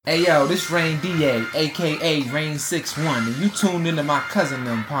Hey yo, this Rain DA, aka Rain 61, and you tuned into my Cousin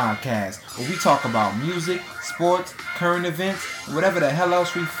Them podcast, where we talk about music, sports, current events, and whatever the hell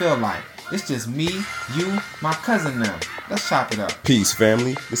else we feel like. It's just me, you, my cousin them. Let's chop it up. Peace,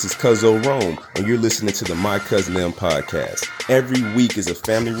 family. This is Cuzzo Rome, and you're listening to the My Cousin Them podcast. Every week is a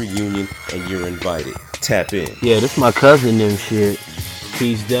family reunion, and you're invited. Tap in. Yeah, this my cousin them shit.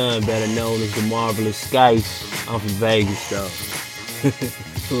 Peace Dunn, better known as the Marvelous Skice. I'm from Vegas, though.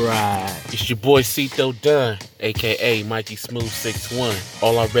 Right. It's your boy Cito Dunn, aka Mikey Smooth 61.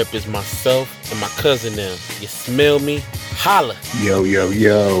 All I rep is myself and my cousin them. You smell me? Holla.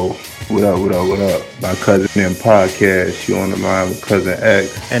 Yo. What up? My Cousin Them podcast. You on the line with Cousin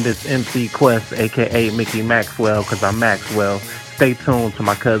X. And it's MC Quest, aka Mickey Maxwell, cause I'm Maxwell. Stay tuned to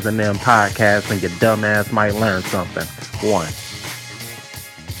my Cousin Them podcast and your dumb ass might learn something. One.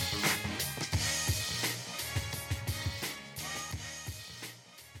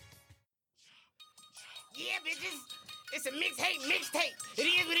 Yeah, bitches, it's a mixtape. It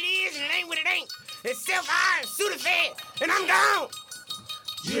is what it is, and it ain't what it ain't. It's self-iron, Sudafed, and I'm gone.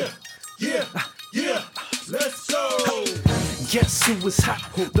 Yeah, let's go. Guess who was hot,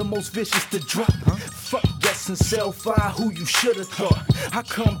 the most vicious to drop? Fuck yes and self-fire, who you should've thought. I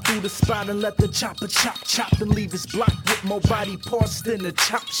come through the spot and let the chopper chop and leave his block with more body parts than a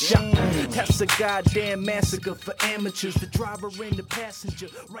chop shop. That's a goddamn massacre for amateurs. The driver and the passenger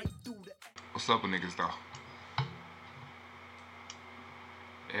right through the... What's up with niggas though?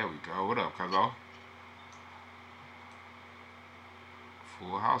 There we go. What up, cuzzo?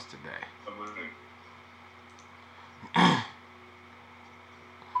 Full house today.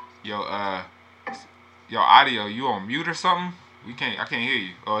 Yo, audio, you on mute or something? I can't hear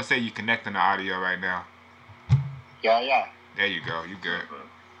you. Oh, it say you connecting the audio right now. Yeah. There you go. You good.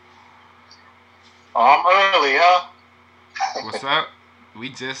 Oh, I'm early, huh? What's up? We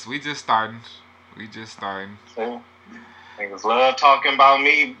just starting. See? Niggas love talking about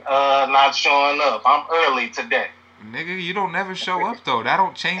me not showing up. I'm early today. Nigga, you don't never show up though. That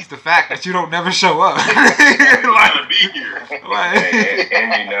don't change the fact that you don't never show up. You gotta be here.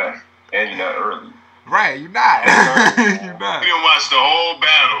 And you're not early. Right, you're not. You're not. You done watched the whole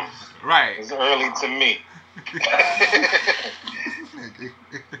battle. Right. It's early to me.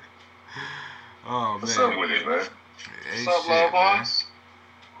 Oh man. What's up with it, man? Hey, What's up, shit, love man. ones?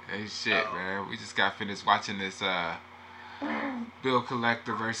 Hey shit, man. We just got finished watching this Bill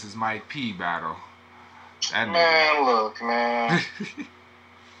Collector versus Mike P battle. That Man, look, man.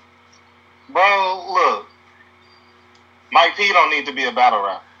 Bro, look. Mike P don't need to be a battle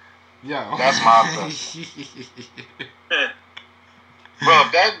rapper. Yo. That's my opinion. Bro,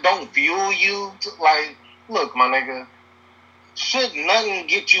 if that don't fuel you, look, my nigga. Should nothing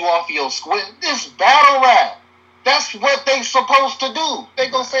get you off your square? This battle rap. That's what they supposed to do.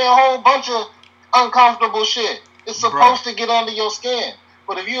 They gonna say a whole bunch of uncomfortable shit. It's supposed to get under your skin.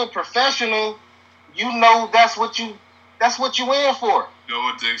 But if you're a professional, you know that's what you in for. You know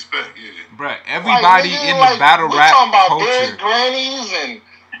what to expect, yeah. Bruh, everybody in the battle rap talking about culture. dead grannies and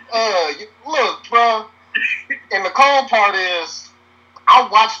look, bro. And the cold part is, I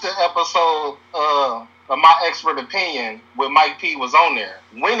watched the episode of My Expert Opinion with Mike P was on there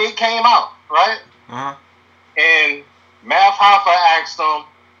when it came out, right? Uh-huh. And Math Hoffa asked him,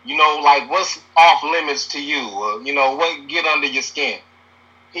 what's off limits to you? What get under your skin?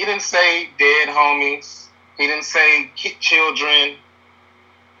 He didn't say dead homies. He didn't say children.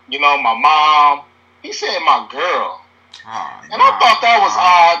 My mom. He said my girl. And I thought that was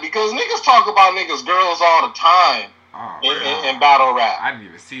odd because niggas talk about niggas' girls all the time in battle rap. I didn't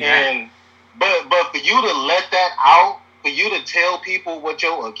even see that. But for you to let that out, for you to tell people what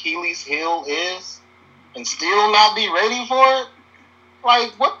your Achilles heel is, and still not be ready for it, why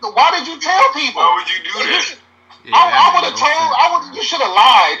did you tell people? Why would you do that? I would have told. You should have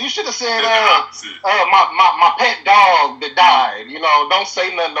lied. You should have said, my pet dog that died. Don't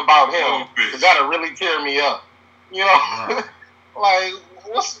say nothing about him because that'll really tear me up. Right.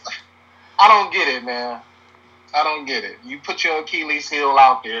 I don't get it, man. I don't get it. You put your Achilles heel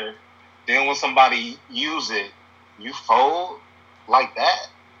out there, then when somebody use it, you fold like that.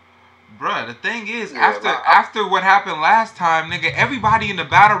 Bruh, the thing is, after what happened last time, nigga, everybody in the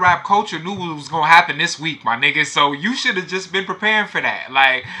battle rap culture knew what was gonna happen this week, my nigga. So you should have just been preparing for that.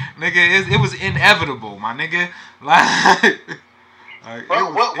 Like, nigga, it was inevitable, my nigga. What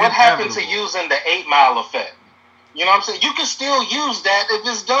happened to using the 8 Mile effect? You know what I'm saying? You can still use that if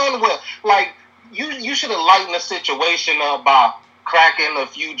it's done well. Like, you should have lightened the situation up by cracking a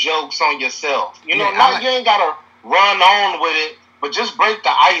few jokes on yourself. You ain't gotta run on with it. But just break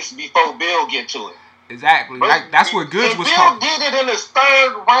the ice before Bill get to it. Exactly. That's what Goods was Bill talking. did it in his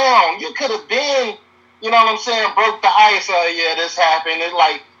third round. You could have been, you know what I'm saying, broke the ice. Yeah, this happened. It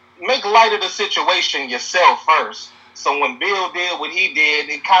like make light of the situation yourself first. So when Bill did what he did,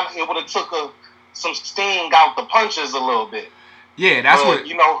 it would have took some sting out the punches a little bit. Yeah, that's what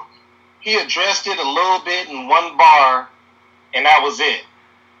you know. He addressed it a little bit in one bar, and that was it.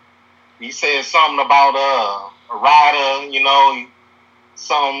 He said something about a rider, you know,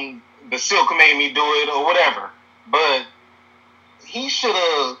 the silk made me do it or whatever. But he should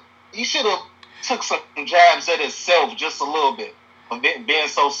have took some jabs at himself just a little bit of being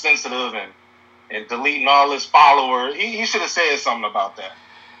so sensitive and deleting all his followers. He should have said something about that.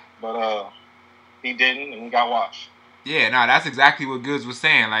 But he didn't, and he got washed. Yeah, no, that's exactly what Goods was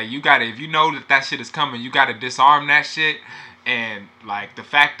saying. Like, you gotta, if you know that shit is coming, you gotta disarm that shit. And, like, the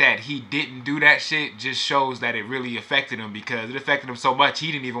fact that he didn't do that shit just shows that it really affected him, because it affected him so much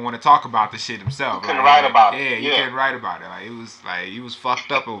he didn't even want to talk about the shit himself. He couldn't write about it. Yeah, he couldn't write about it. Like, he was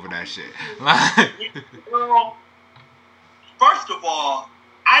fucked up over that shit. Well, first of all,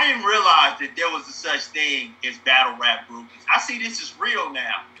 I didn't realize that there was a such thing as battle rap groupies. I see this as real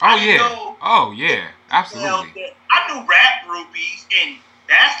now. Oh yeah, absolutely. I knew rap groupies and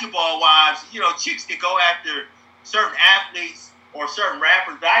basketball wives, you know, chicks that go after certain athletes or certain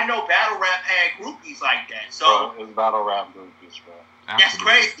rappers, but I know battle rap had groupies like that. So it's battle rap groupies, bro. That's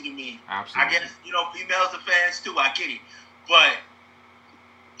crazy to me. Absolutely. I guess, you know, females are fans too. I get it, but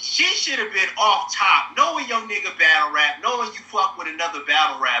she should have been off top, knowing your nigga battle rap, knowing you fuck with another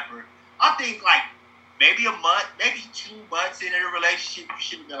battle rapper. I think like maybe a month, maybe 2 months into the relationship, you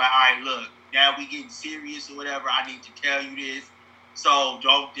should have been like, all right, look, now we getting serious or whatever. I need to tell you this. So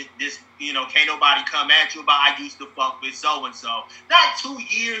don't this, you know, can't nobody come at you about I used to fuck with so and so. Not 2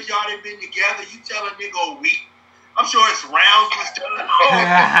 years y'all done been together. You tell a nigga a week. I'm sure his rounds was done.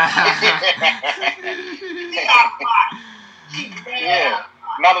 He got fired. Yeah.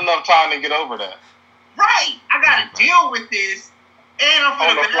 Not enough time to get over that. Right. I gotta deal with this. And I'm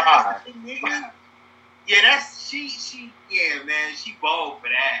On the fly. nigga. Yeah, that's she yeah, man, she bold for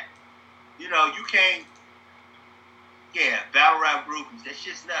that. You know, you can't battle rap groupies, that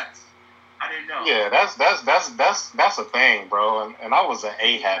shit's nuts. I didn't know. Yeah, that's a thing, bro. And I was an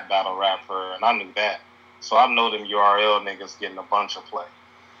AHAT battle rapper, and I knew that. So I know them URL niggas getting a bunch of play.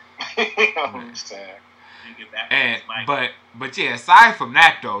 You know what I'm saying? And but yeah, aside from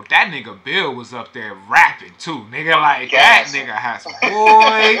that though, that nigga Bill was up there rapping too, nigga. Like that nigga has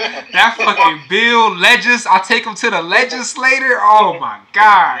that fucking Bill I take him to the legislator. Oh my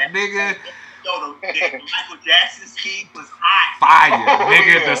god, nigga. Yo, the Michael Jackson scheme was hot. Fire,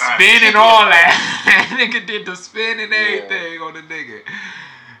 nigga. The spin and all that. Nigga did the spin and everything on the nigga.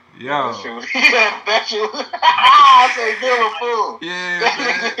 Yo. That shit was I say Bill a fool. Yeah, that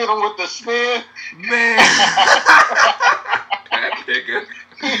nigga hit him with the spin. Man. That nigga.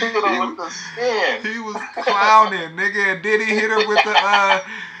 He hit him with the spin. He was clowning, nigga. And then he hit him with the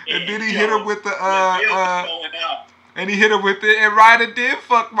and he hit him with it, and Ryder did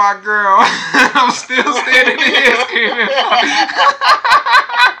fuck my girl. I'm still standing here screaming.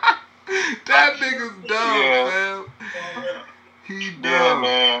 That nigga's dumb, man. He dumb. Yeah,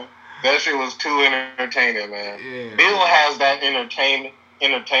 man. That shit was too entertaining, man. Yeah, Bill has that entertainment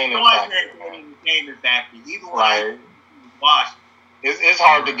factor. Even when I watched. It's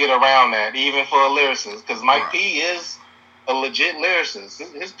hard to get around that, even for a lyricist, because Mike P is a legit lyricist.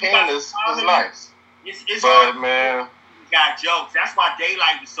 His pen is nice. It's but hard, man, he got jokes. That's why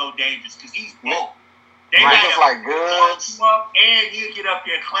Daylight was so dangerous, because he's both. Niggas like Goods, and he'll get up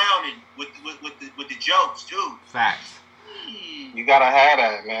there clowning with the jokes too. Facts. You gotta have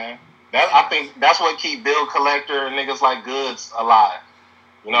that, man. I think that's what keep Bill Collector and niggas like Goods alive.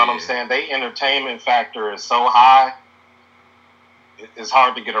 You know what I'm saying? They entertainment factor is so high. It's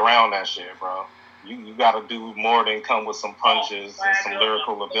hard to get around that shit, bro. You gotta do more than come with some punches and some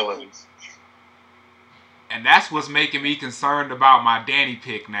lyrical abilities. And that's what's making me concerned about my Danny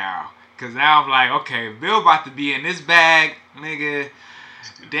pick now. Cause now I'm like, okay, Bill about to be in this bag, nigga.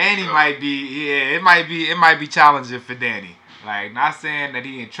 Danny might be, it might be challenging for Danny. Like, not saying that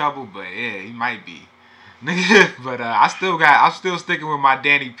he in trouble, but yeah, he might be. Nigga, but I'm still sticking with my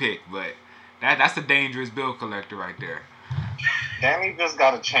Danny pick, but that's a dangerous Bill Collector right there. Danny just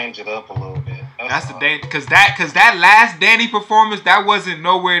gotta change it up a little bit. That's the danger, cause that last Danny performance, that wasn't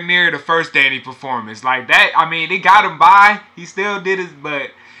nowhere near the first Danny performance. Like that, I mean, they got him by. He still did his,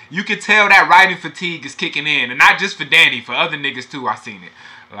 but you could tell that writing fatigue is kicking in, and not just for Danny, for other niggas too. I seen it.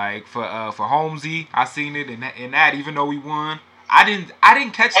 Like for Holmesy, I seen it, and that even though we won, I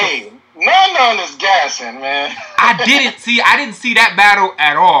didn't catch. Hey, none is gassing, man. I didn't see that battle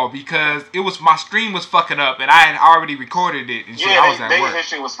at all because my stream was fucking up and I had already recorded it and shit. I was at work. His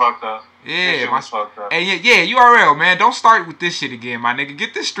shit was fucked up. Yeah, my fucked up. Hey, yeah, URL, man. Don't start with this shit again, my nigga.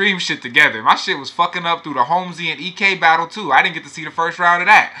 Get this stream shit together. My shit was fucking up through the Holmesy and EK battle too. I didn't get to see the first round of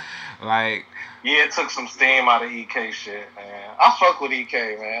that. Like, yeah, it took some steam out of EK shit, man. I fuck with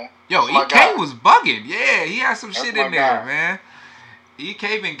EK, man. Yo, EK was bugging. Yeah, he had some shit in there, man.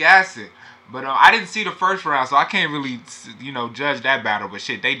 EK been gassing. But I didn't see the first round, so I can't really, judge that battle. But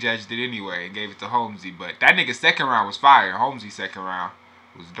shit, they judged it anyway and gave it to Holmesy. But that nigga's second round was fire. Holmesy's second round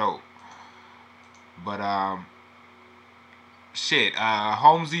was dope. But,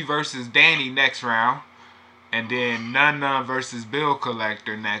 Holmesy versus Danny next round. And then None versus Bill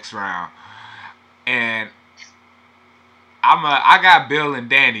Collector next round. And I got Bill and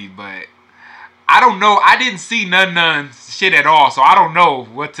Danny, but I don't know. I didn't see None shit at all, so I don't know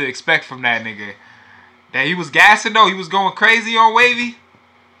what to expect from that nigga. That he was gassing though. He was going crazy on Wavy.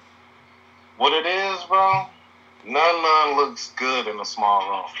 What it is, bro? None looks good in a small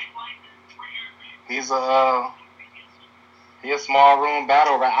room. He's a small room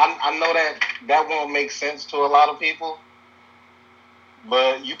battle rap. I know that won't make sense to a lot of people,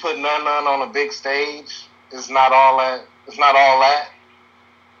 but you put None on a big stage, it's not all that. It's not all that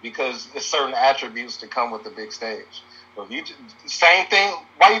because it's certain attributes that come with the big stage. But same thing.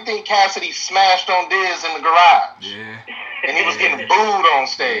 Why you think Cassidy smashed on Diz in the garage? Yeah. And he was getting booed on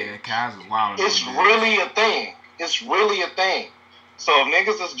stage. Yeah, Cass was wild. It's really a thing. It's really a thing. So if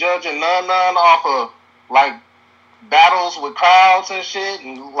niggas is judging None off of like battles with crowds and shit,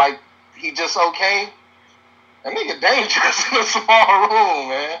 and like he just okay, that nigga dangerous in a small room,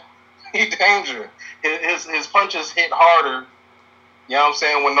 man. He dangerous. His punches hit harder. You know what I'm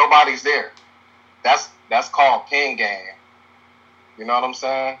saying? When nobody's there, that's called pin game. You know what I'm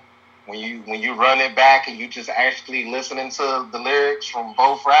saying? When you run it back and you just actually listening to the lyrics from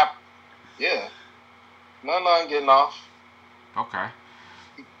both rap, yeah, None getting off. Okay.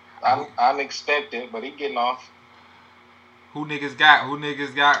 I'm expected, but he getting off. Who niggas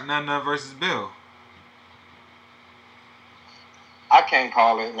got None versus Bill? I can't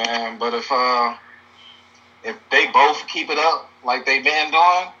call it, man. But if they both keep it up like they been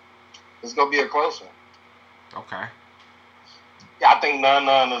doing, it's gonna be a close one. Okay. Yeah, I think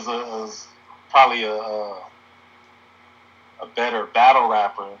None is probably a better battle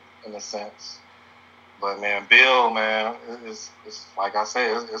rapper in a sense. But man, Bill, man, it's like I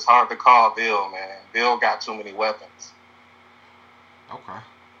said, it's hard to call Bill, man. Bill got too many weapons. Okay.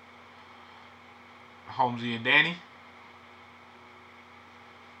 Holmesy and Danny?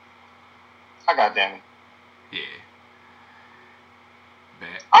 I got Danny. Yeah.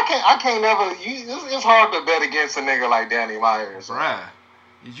 Bet. I can't never. It's hard to bet against a nigga like Danny Myers. Bruh.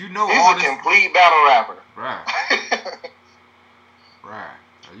 He's a complete battle rapper. Bruh. Bruh.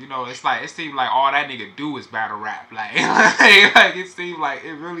 It's like it seemed like all that nigga do is battle rap. Like it seemed like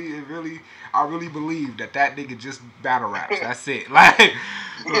it really. I really believe that nigga just battle raps. That's it.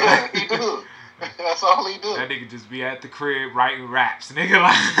 Yeah, he do. That's all he do. That nigga just be at the crib writing raps, nigga.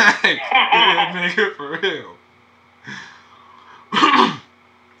 Like nigga for real.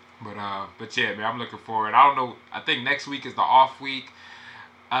 But yeah, man, I'm looking forward. I don't know. I think next week is the off week.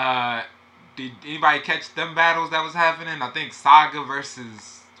 Did anybody catch them battles that was happening? I think Saga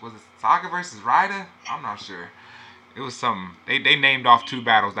versus Ryder? I'm not sure. It was something. They named off two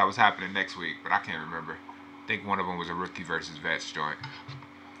battles that was happening next week, but I can't remember. I think one of them was a Rookie versus Vets joint.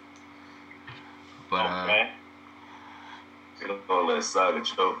 But okay. Gonna let Saga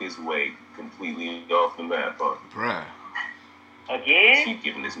choke his way completely off the map, huh? Bruh. Again? Keep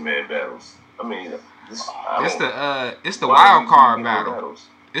giving this man battles. I mean, it's the wild card battle. Battles?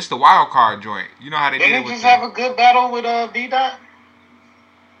 It's the wild card joint. You know how they did it with just have a good battle with D-Dot?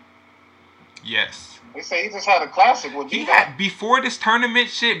 Yes. They say he just had a classic with D-Dot. Before this tournament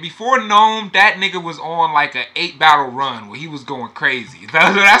shit, before Gnome, that nigga was on like an 8 battle run where he was going crazy.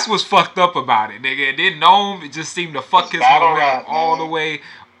 That's what's fucked up about it, nigga. And then Gnome, it just seemed to fuck his momentum all the way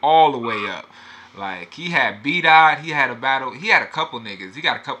up. Like, he had B-Dot, he had a couple niggas. He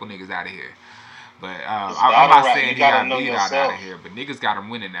got a couple niggas out of here. But I'm not saying he got B-Dot out of here, but niggas got him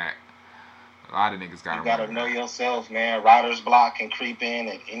winning that. A lot of niggas got him winning. You gotta know yourself, man. Rider's block can creep in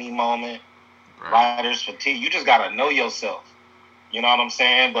at any moment. Right. Rider's fatigue. You just gotta know yourself. You know what I'm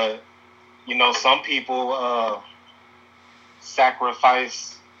saying? But, some people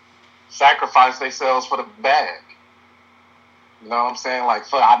sacrifice themselves for the bag. You know what I'm saying?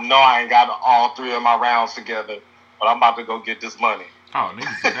 Like, I know I ain't got all 3 of my rounds together, but I'm about to go get this money. Oh,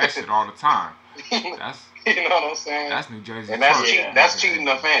 niggas do that shit all the time. That's You know what I'm saying? That's New Jersey. And that's first. cheating. That's cheating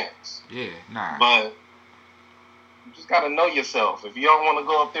the fans. Yeah, nah. But you just gotta know yourself. If you don't want to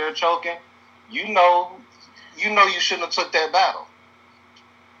go up there choking, you know you shouldn't have took that battle.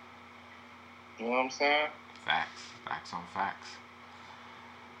 You know what I'm saying? Facts on facts.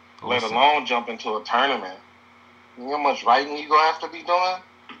 Let alone jump into a tournament. You know how much writing you gonna have to be doing?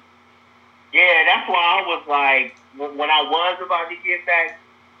 Yeah, that's why I was like, when I was about to get back,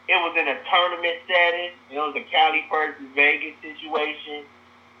 it was in a tournament setting. It was a Cali versus Vegas situation.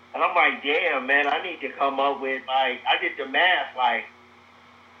 And I'm like, damn, man, I need to come up with, like, I did the math, like,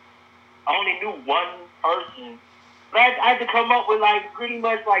 I only knew one person. But I had to come up with, like, pretty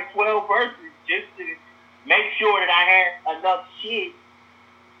much, like, 12 verses just to make sure that I had enough shit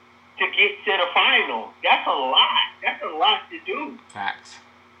to get to the final. That's a lot. That's a lot to do. Facts.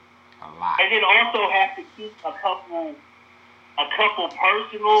 A lot. And then also have to keep a couple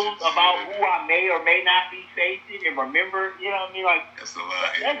personals about who I may or may not be facing and remember, you know what I mean? Like, that's a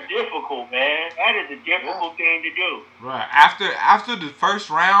lot. That's difficult, man. That is a difficult thing to do. Right. After the first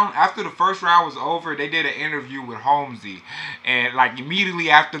round was over, they did an interview with Holmesy. And like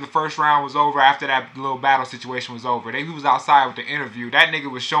immediately after the first round was over, after that little battle situation was over, he was outside with the interview. That nigga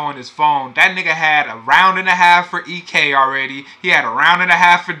was showing his phone. That nigga had a round and a half for EK already. He had a round and a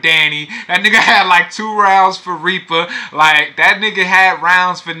half for Danny. That nigga had like 2 rounds for Reaper. Like that nigga had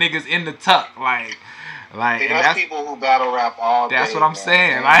rounds for niggas in the tuck. Like See, that's people who battle rap all day. That's what I'm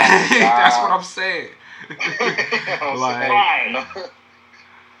saying. Like that's what I'm saying.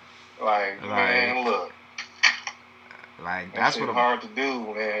 Like, man, look. Like that's what hard to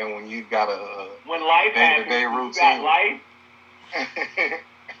do, man. When you got a when life day-to-day happens, routine. you got life.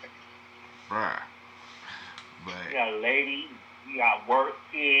 Bruh. But you got a lady, you got work,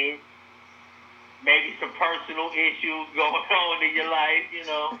 kids, maybe some personal issues going on in your life, you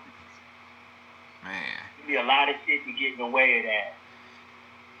know. Man. There'll be a lot of shit to get in the way of that.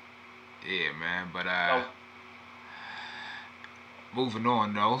 Yeah, man. But moving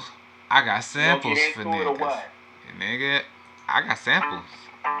on though, I got samples for niggas. Nigga, I got samples.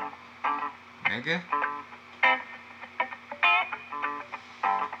 Nigga.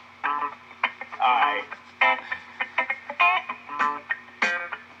 Alright.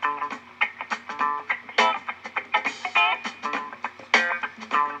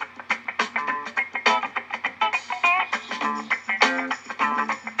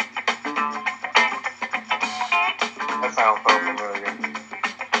 That sounds so familiar.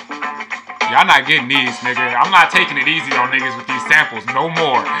 Y'all not getting these, nigga. I'm not taking it easy on niggas with these samples no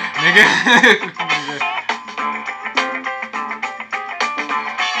more, nigga.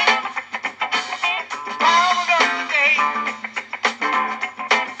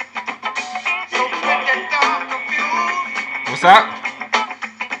 What's up?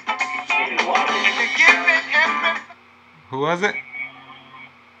 Who was it?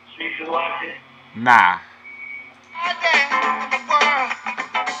 Nah.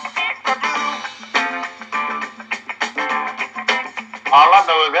 All I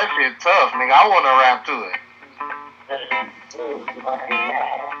know is that shit tough, nigga. I want to rap to it.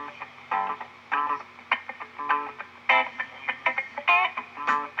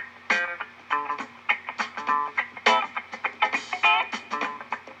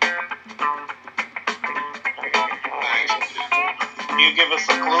 Can you give us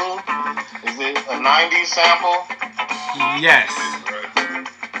a clue? Is it a 90s sample? Yes.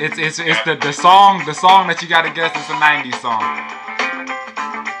 It's the song that you gotta guess is a 90s song.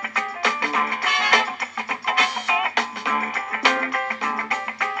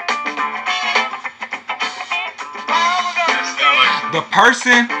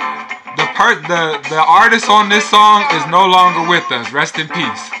 The artist on this song is no longer with us. Rest in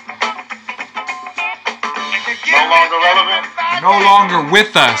peace. No longer relevant? No longer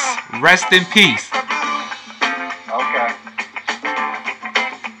with us. Rest in peace. Okay.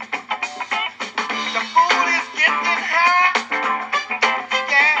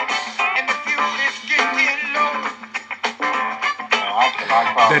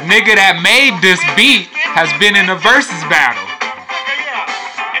 The nigga that made this beat has been in a versus battle.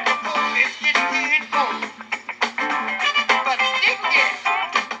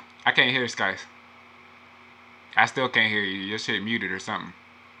 I can't hear Skies. I still can't hear you. Your shit muted or something.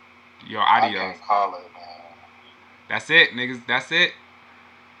 Your audio. I can't call it, man. That's it, niggas. That's it.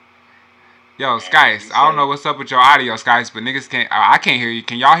 Yo, Skies. I don't know what's up with your audio, Skies, but niggas can't. I can't hear you.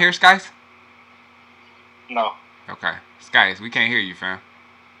 Can y'all hear Skies? No. Okay. Skies, we can't hear you, fam.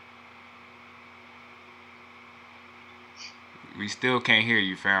 We still can't hear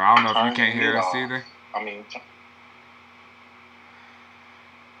you, fam. I don't know if you can't hear us either. I mean,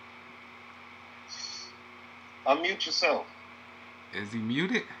 Unmute yourself. Is he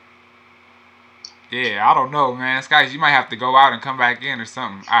muted? Yeah, I don't know, man. Skies, you might have to go out and come back in or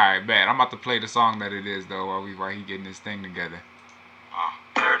something. All right, bet. I'm about to play the song that it is though while he getting this thing together.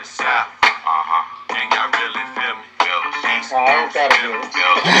 Dirty South. Can y'all really feel me? I don't gotta do it.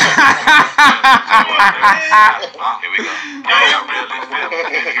 Here we go. Can y'all really feel me?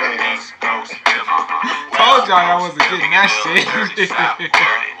 East Coast, feel me? Told y'all I wasn't getting that shit. Dirty South.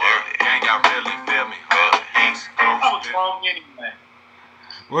 Can y'all really feel me? East Coast. I was wrong anyway.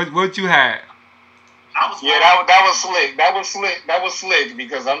 What you had? That was slick. That was slick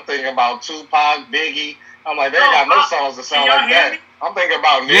because I'm thinking about Tupac, Biggie. I'm like, they ain't got no songs that sound like that. I'm thinking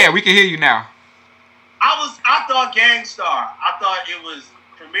about Yeah, we can hear you now. I thought Gangstar. I thought it was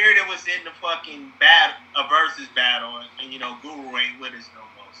Premier that was in the fucking a versus battle, and Guru ain't with us no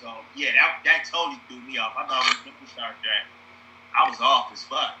more. So yeah, that totally threw me off. I thought it was Superstar Jack. I was off as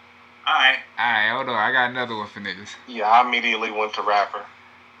fuck. All right, hold on. I got another one for niggas. Yeah, I immediately went to rapper.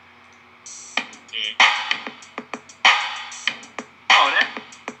 Yeah. Oh, that.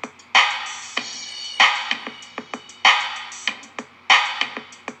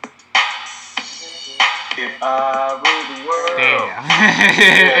 If I rule the world. Damn.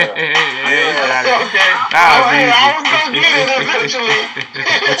 Okay. I was gonna get it eventually.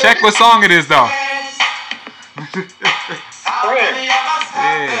 Well, check what song it is though. How many of us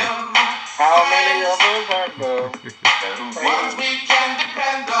are them? We can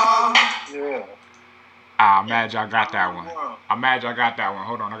depend on. Yeah. I'm mad y'all got that one.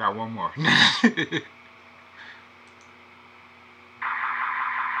 Hold on, I got one more.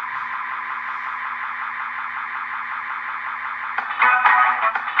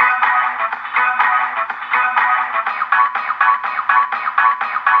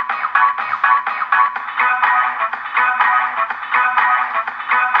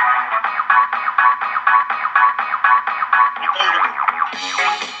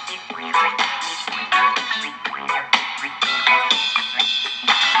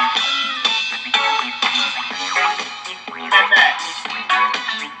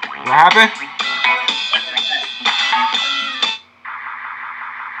 What happened?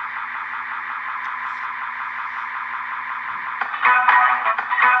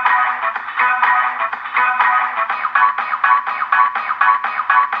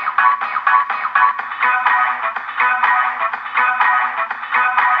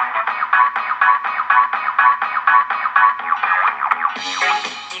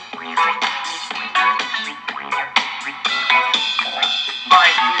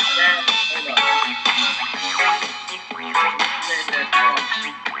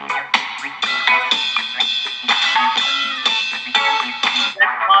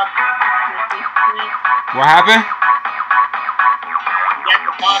 What happened?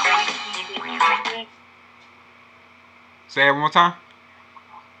 Say it one more time.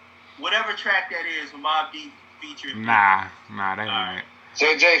 Whatever track that is, with Mobb Deep featured. Nah, that ain't it.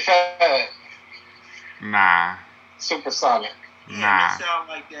 JJ Fad. Nah. Supersonic. Yeah, Nah. that sound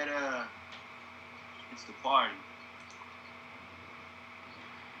like that. It's the party.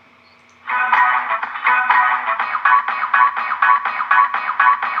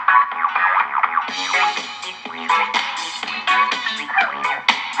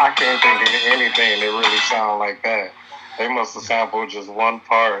 I can't think of anything that really sound like that. They must have sampled just one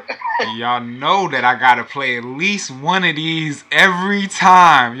part. Y'all know that I gotta play at least one of these every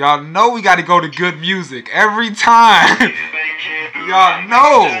time. Y'all know we gotta go to good music every time. Y'all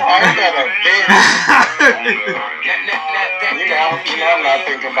know. I'm not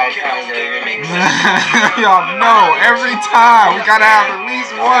thinking about Kanye anymore. Y'all know every time we gotta have at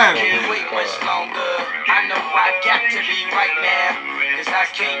least one. I know I got to be right now, cause I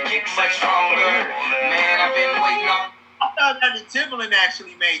can't get much stronger. Man, I've been waiting on. I thought that the Timberland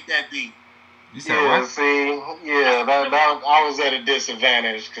actually made that beat. You said Yeah, what? see, yeah, that I was at a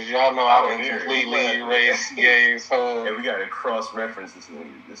disadvantage because y'all know I didn't completely erase Ye's whole. And we got to cross-reference this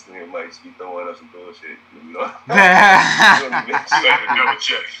nigga. This nigga might just be throwing up some bullshit. You know? You have to double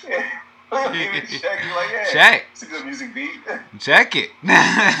check. Even check. You like, yeah, Check. It's a good music beat. Check it.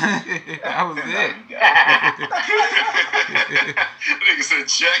 That was it. Nigga said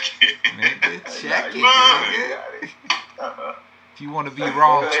check it. Nigga, check it. Nah, Nigga. If you want to be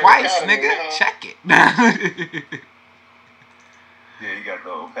wrong twice, nigga, check it. Yeah, you got the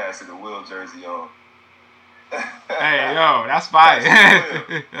old pass to the Will jersey on. Hey, yo, that's fire.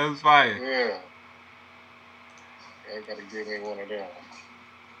 That's fire. Yeah. I gotta give me one of them.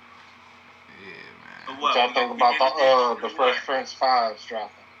 What y'all think about the Fresh Prince 5's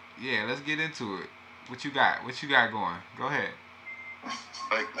dropping? Yeah, let's get into it. What you got? What you got going? Go ahead.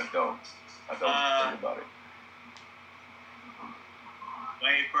 I don't think about it.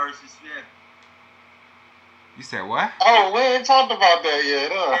 Wayne versus Smith. You said what? Oh, we ain't talked about that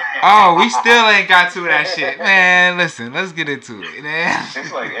yet, huh? Oh, we still ain't got to that shit. Man, listen, let's get into it, man.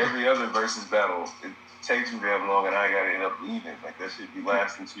 It's like every other versus battle. It takes too damn long, and I gotta end up leaving. Like, that shit be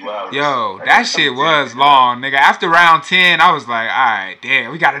lasting 2 hours. Yo, that shit was long, nigga. After round 10, I was like, all right,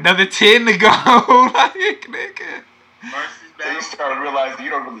 damn, we got another 10 to go. Like, nigga. Then you start to realize that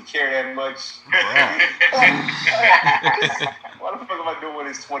you don't really care that much. Why the fuck am I doing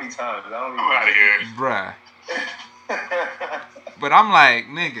this 20 times? I don't even out of here. Bruh. But I'm like,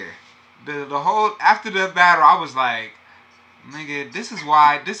 nigga, the whole, after the battle, I was like, nigga, this is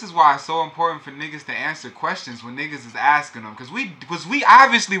why it's so important for niggas to answer questions when niggas is asking them, because we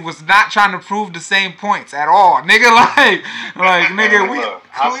obviously was not trying to prove the same points at all, nigga. Like nigga, we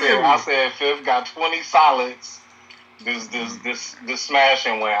I said Fifth got 20 solids. This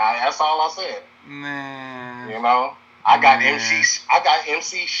smashing win. That's all I said. Man, you know, I got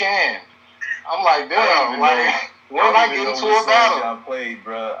MC Shan. I'm like, damn, like, when I get into a battle? Y'all played,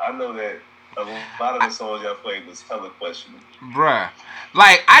 bro. I know that a lot of the songs y'all played was hella questionable. Bruh.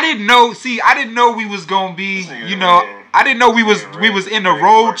 Like, I didn't know we was gonna be, you know, I didn't know we was in a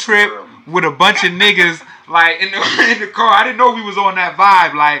road trip with a bunch of niggas, like, in the car. I didn't know we was on that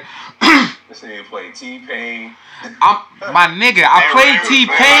vibe, like. This nigga played T-Pain. My nigga, I played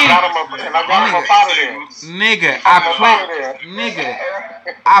T-Pain. Nigga, I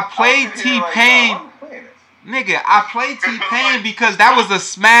played T-Pain. Nigga, I played T-Pain because that was a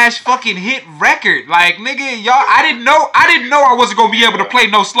smash fucking hit record. Like, nigga, y'all, I didn't know I wasn't gonna be able to play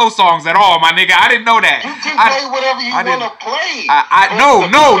no slow songs at all, my nigga. I didn't know that. You can play whatever you wanna play. No,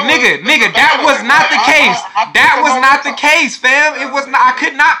 nigga, that was not the case. That was not the case, fam. It was not. I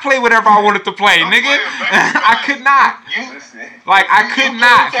could not play whatever I wanted to play, nigga. I could not. Like, I could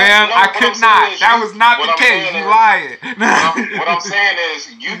not, fam. I could not. That was not the case. You lying. What I'm saying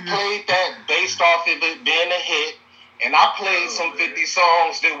is, you played that based off of it being a hit, and I played some 50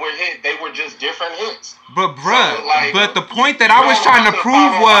 songs that were hit. They were just different hits. But bruh, so, like, but the point that I was trying to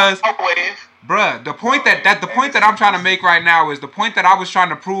prove was, bruh, the point that I'm trying to make right now is the point that I was trying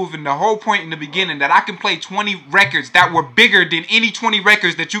to prove, and the whole point in the beginning, that I can play 20 records that were bigger than any 20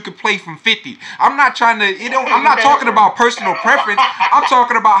 records that you could play from 50. I'm not trying to, I'm not talking about personal preference. I'm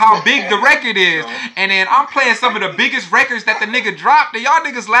talking about how big the record is. And then I'm playing some of the biggest records that the nigga dropped, and y'all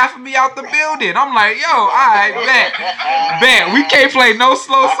niggas laughing me out the building. I'm like, yo, alright, bet. We can't play no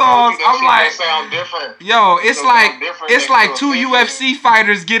slow songs. I'm like, yo, it's like two UFC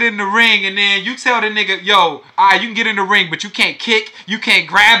fighters get in the ring, and then you tell the nigga, yo, alright, you can get in the ring, but you can't kick, you can't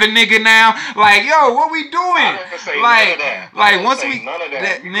grab a nigga now. Like, yo, what we doing? Like once we,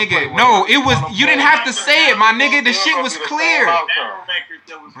 nigga, no, it was, you didn't have to say it, my nigga. The shit was clear.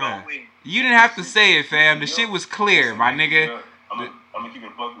 Bruh, you didn't have to say it, fam. The shit was clear, my nigga. I'm gonna keep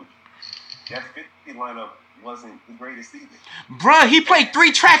it a buck with you. That 50 lineup wasn't the greatest either. Bruh, he played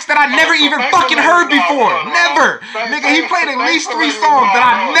 3 tracks that I never even fucking heard before. Never. Nigga, he played at least 3 songs that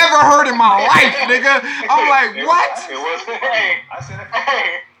I never heard in my life, nigga. I'm like, what?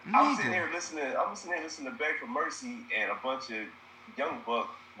 I'm sitting here listening to Beg for Mercy and a bunch of Young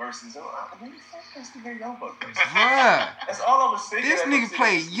Buck verses. Who the fuck is the Young Buck verses? Bruh. That's all I was thinking. This nigga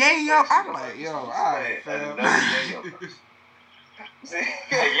played Yayo. I'm like, yo, alright, fam.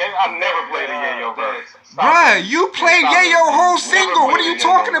 I never played a Yayo verse. Bruh, you played Yayo whole single. What are you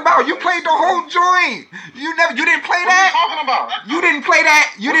talking about? You played the whole joint. You didn't play that? What are you talking about? You didn't play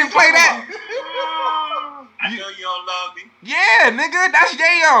that? You didn't play that? I know you don't love me. Yeah, nigga, that's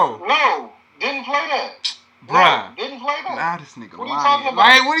Yayo. No, didn't play that. Bruh. No, didn't play that. Now this nigga What are you talking lying. about?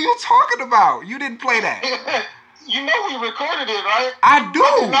 Like, what are you talking about? You didn't play that. You know we recorded it, right? I do.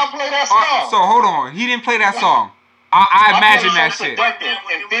 I did not play that song. So hold on. He didn't play that song. I imagine that shit.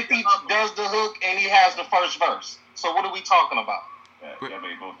 And 50 does the hook and he has the first verse. So what are we talking about?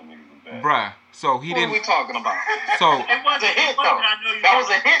 Bruh, so he didn't. What are we talking about? So it was a hit though. That was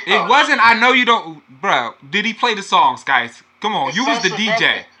a hit though. It wasn't. I know you don't. Bruh, did he play the songs, guys? Come on, you was the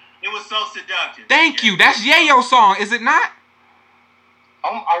DJ. It was so seductive. Thank you. That's Yayo's song, is it not?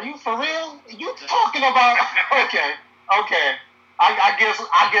 Are you for real? You talking about? Okay. I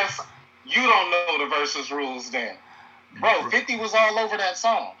guess you don't know the versus rules then. Bro, 50 was all over that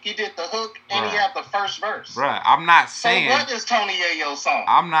song. He did the hook and he had the first verse. Bruh, I'm not saying. So what is Tony Yayo's song?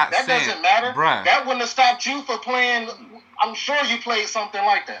 I'm not saying. That doesn't matter. Bruh. That wouldn't have stopped you for playing. I'm sure you played something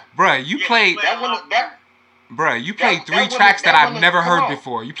like that. Bruh, you played. Bruh, you played 3 tracks that I've never heard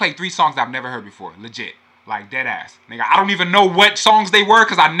before. You played 3 songs that I've never heard before. Legit. Like, dead ass. Nigga, I don't even know what songs they were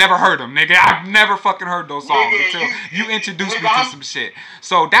because I never heard them, nigga. I've never fucking heard those songs until you introduced me to some shit.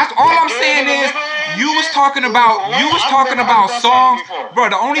 So that's all I'm saying is you was talking about songs.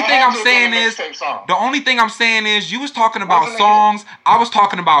 Bro, the only thing I'm saying is you was talking about songs. I was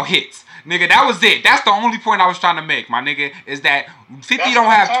talking about hits. Nigga, that was it. That's the only point I was trying to make, my nigga, is that 50 don't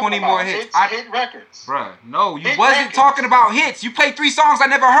have 20 more hits. Hit records. Bruh, no, you wasn't talking about hits. You played 3 songs I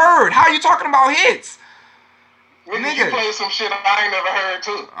never heard. How are you talking about hits? Nigga, you played some shit I ain't never heard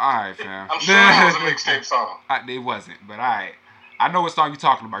too. Alright, fam. I'm sure it was a mixtape song. It wasn't, but alright. I know what song you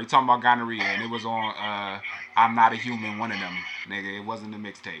talking about. You talking about Gonorrhea, and it was on I'm Not a Human, one of them. Nigga, it wasn't a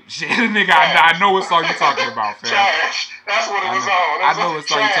mixtape. Shit, nigga, I know what song you talking about, fam. Trash. That's what it was on. I know what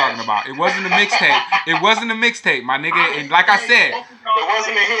song you talking about. It wasn't a mixtape. It wasn't a mixtape, my nigga. And like I said, it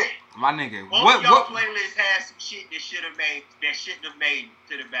wasn't a hit. My nigga, what playlist has some shit that shouldn't have made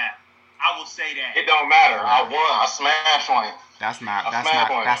to the battle? I will say that. It don't matter. I won. I smashed one. That's not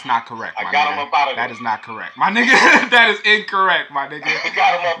correct. I got him up out of there. That is not correct, my nigga. That is incorrect, my nigga. I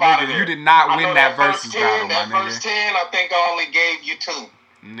got him up out of there. You did not win that versus battle, my nigga. That first 10, I think I only gave you 2,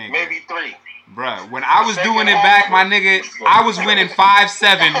 nigga. Maybe 3. Bruh, when I was doing it back, my nigga, I was winning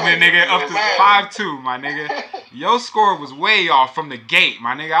 5-7, nigga, up to 5-2, my nigga. Your score was way off from the gate,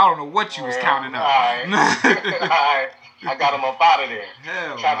 my nigga. I don't know what you was counting up. Alright. I got him up out of there.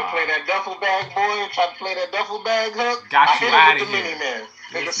 Hell tried to play that duffel bag, boy. Tried to play that duffel bag hook. Got you out of here.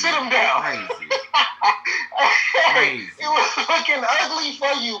 Nigga, sit him down. Crazy. It was looking ugly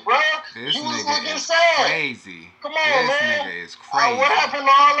for you, bro. This you was nigga looking is sad. crazy. Come on, this man. Nigga is crazy. What happened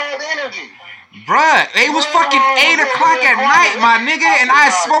to all that energy? Bruh, it was fucking 8 o'clock at night, my nigga, and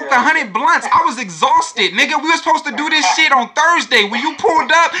I smoked 100 blunts. I was exhausted, nigga. We were supposed to do this shit on Thursday when you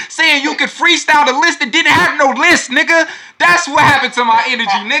pulled up saying you could freestyle the list that didn't have no list, nigga. That's what happened to my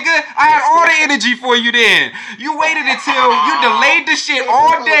energy, nigga. I had all the energy for you then. You waited until, you delayed the shit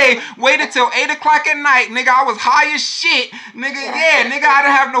all day, waited till 8 o'clock at night, nigga. I was high as shit, nigga. Yeah, nigga, I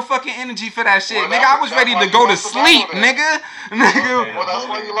didn't have no fucking energy for that shit, nigga. I was ready to go to sleep, nigga.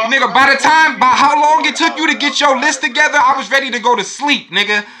 Nigga, by the time, by how long it took you to get your list together, I was ready to go to sleep,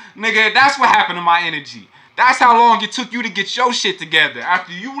 nigga. Nigga, that's what happened to my energy. That's how long it took you to get your shit together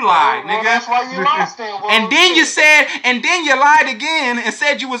after you lied, nigga. That's why you lost then, and then you lied again and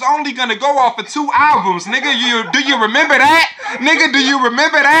said you was only gonna go off of 2 albums, nigga. Do you remember that? Nigga, do you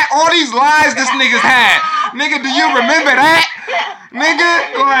remember that? All these lies this nigga's had. Nigga, do you remember that?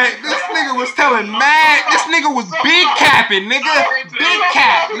 Nigga, like, this nigga was telling mad. This nigga was big capping, nigga. Big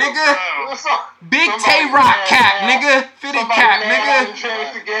cap, nigga. Big Tay-Rock cap, nigga. Fitted cap, nigga.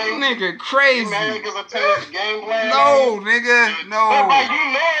 Nigga, crazy. No, nigga, no. But you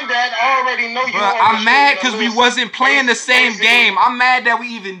knowing that, I already know you. I'm mad because we wasn't playing the same game. I'm mad that we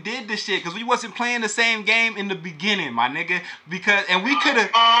even did this shit because we wasn't playing the same game in the beginning, my nigga. And we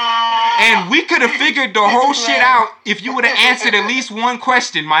could have figured the whole shit out if you would have answered at least one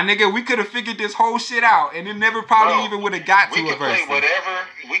question, my nigga. We could have figured this whole shit out, and it never probably even would have got to a verse.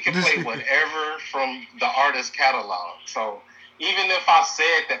 We can play whatever from the artist catalog. So even if I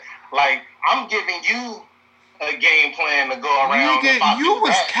said that, like, I'm giving you a game plan to go around. Nigga, you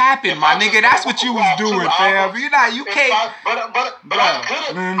was capping, my nigga. That's what you was doing, fam. You can't. But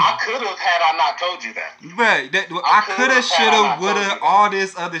I could have had I not told you that. But I could have, should have, would have, all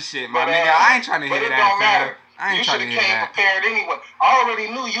this other shit, my nigga. I ain't trying to hear that, fam. I ain't trying to hear that. You should have came prepared anyway. I already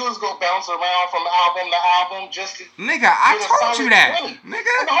knew you was gonna bounce around from album to album just to. Nigga, I told you that. 20.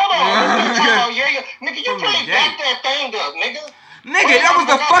 Nigga. Hold on. Nigga, you can't back that thing up, nigga. Nigga, that was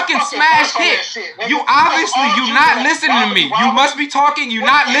the fucking smash hit. You obviously, you not listening to me. You must be talking, you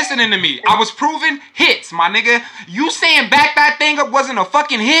not listening to me. I was proving hits, my nigga. You saying back that thing up wasn't a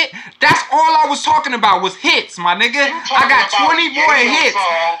fucking hit? That's all I was talking about was hits, my nigga. I got 20 more hits.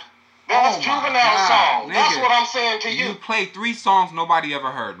 That's Juvenile song. Nigga. That's what I'm saying to you. You played 3 songs nobody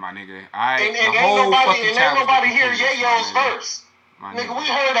ever heard, my nigga. And ain't nobody hear Yayo's verse. Nigga, we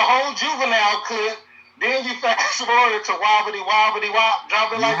heard a whole Juvenile clip. Then you fast forwarded to wobbity wobbity wop,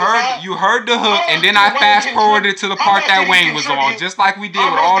 drop it like that. You heard the hook, and then I fast forwarded to the part that Wayne was on, just like we did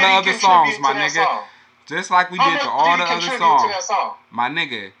with all the other songs, my nigga. Just like we did to all the other songs, my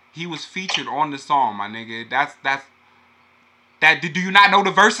nigga. He was featured on the song, my nigga. Do you not know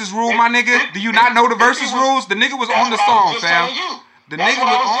the verses rule, my nigga? Do you not know the verses rules? The nigga was on the song, fam. The nigga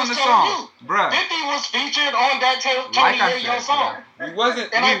was on the song, bruh. 50 was featured on that Tony Yayo song. We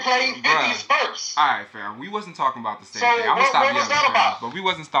wasn't. And I played 50's verse. Alright, fam. We wasn't talking about the same thing. I'm gonna stop yelling, fam. But we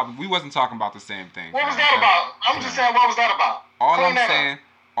wasn't talking about the same thing. What was that about? I'm just saying, what was that about? All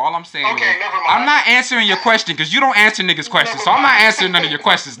All I'm saying Okay, is, never mind. I'm not answering your question because you don't answer niggas' questions. So I'm not answering none of your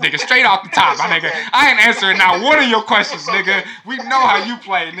questions, nigga. Straight off the top, my nigga. I ain't answering not one of your questions, nigga. We know how you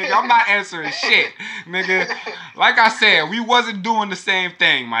play, nigga. I'm not answering shit, nigga. Like I said, we wasn't doing the same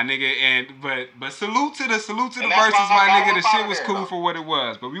thing, my nigga. And but salute to the verses, my nigga. The shit was cool for what it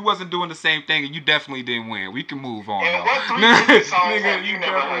was, but we wasn't doing the same thing, and you definitely didn't win. We can move on, And though. what 3 Biggie songs Nigga, have you you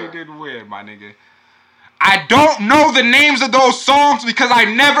never definitely heard? didn't win, my nigga. I don't know the names of those songs because I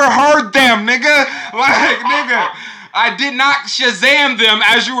never heard them, nigga. Like, nigga, I did not Shazam them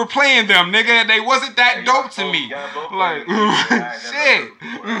as you were playing them, nigga. They wasn't that dope to me. Like, shit.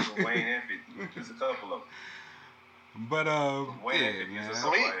 Wayne and 50. Just a couple of them. But, Wayne yeah, and 50 man. is a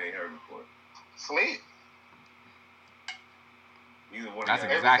couple I ain't heard before. Sleep. Neither one That's of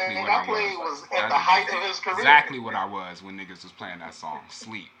y'all. exactly what I played was. was at the height of his career. Exactly what I was when niggas was playing that song.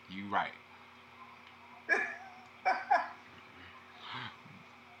 Sleep. You right.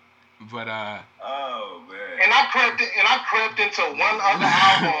 But oh man. And I crept into one other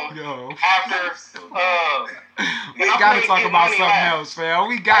album Yo. after We gotta talk about something else, fam.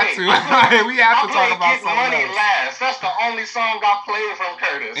 We got to. We have to talk about Get something Money else. Last. That's the only song I played from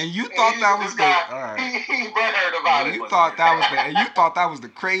Curtis. And you thought that was the alright. He butthurt about it. You thought that was the and you thought that was the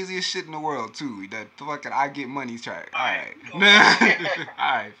craziest shit in the world too. That fucking I Get Money track. Alright.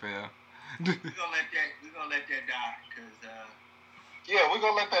 Alright, fam. We're gonna let that die, cause yeah, we're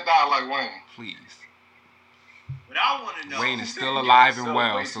gonna let that die like Wayne. Please. But I want to know. Wayne is still alive and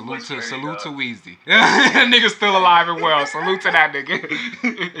well. Salute to Weezy. That nigga's still alive and well. Salute to that nigga.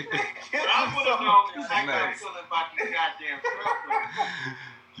 What I want to know is how you feeling about these goddamn Trailblazers.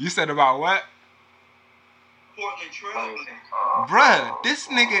 You said about what? Portland Trailblazers. Bruh, this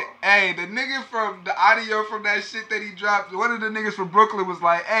nigga, hey, the nigga from the audio from that shit that he dropped, one of the niggas from Brooklyn was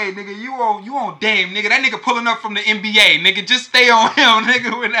like, hey, nigga, you on Dame, nigga. That nigga pulling up from the NBA, nigga. Just stay on him,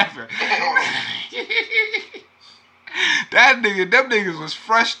 nigga, whenever. Them niggas was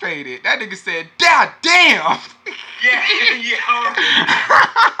frustrated. That nigga said, God damn. Yeah.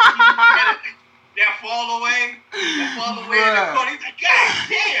 That fall away in the corner. He's like, God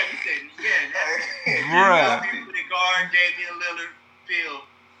damn. He said, yeah, Bruh. People that guard Damian Lillard field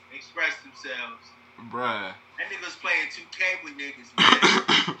express themselves. Bruh. That nigga was playing 2K with niggas,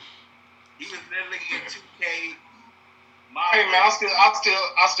 man. He was literally in 2K. Hey man, I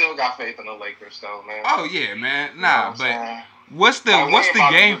still got faith in the Lakers though, man. Oh yeah, man. Nah, You know but what's the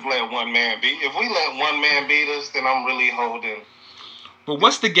game? If we let one man beat us, then I'm really holding. But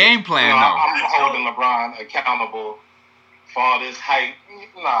what's the game plan though? I'm holding LeBron accountable for all this hype.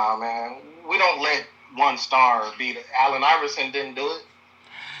 Nah, man, we don't let one star beat it. Allen Iverson didn't do it.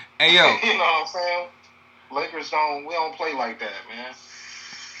 Hey yo, you know what I'm saying? Lakers we don't play like that, man.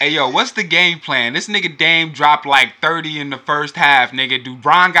 Hey yo, what's the game plan? This nigga Dame dropped like 30 in the first half, nigga. Do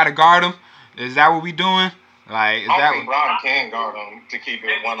Bron gotta guard him? Is that what we doing? Like, I think Bron can guard him to keep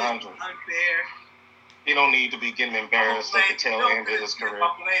it 100. Unfair. He don't need to be getting embarrassed at the tail end of his career.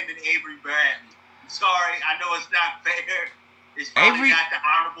 I'm blaming Avery Bradley. I'm sorry, I know it's not fair. It's probably not the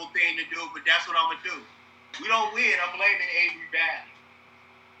honorable thing to do, but that's what I'm gonna do. We don't win. I'm blaming Avery Bradley.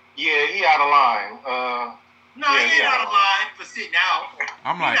 Yeah, he out of line. No, he ain't out of line for sitting out.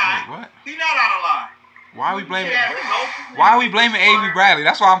 I'm like, wait, what? He not out of line. Why are we blaming? Why are we blaming Avery Bradley?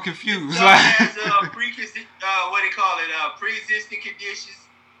 That's why I'm confused. He has pre-existing conditions.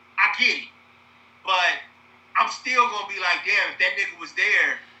 I get it, but I'm still gonna be like, damn, if that nigga was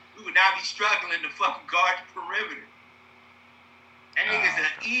there, we would not be struggling to fucking guard the perimeter. That nigga's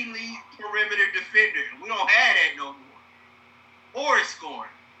an elite perimeter defender. We don't have that no more. Or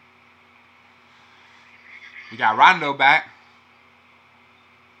scoring. We got Rondo back.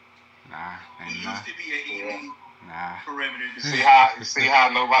 Nah, he used to be an elite perimeter defender. See how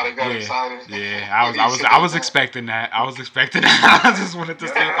nobody got excited? Yeah, I was expecting that. I just wanted to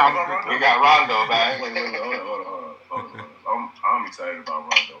say we got Rondo back. Hold on. I'm excited about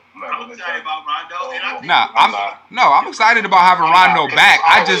Rondo. I'm excited about Rondo. I'm excited about having Rondo back.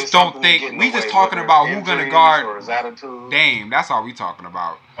 I just don't think we just talking about who's gonna guard Dame. That's all we talking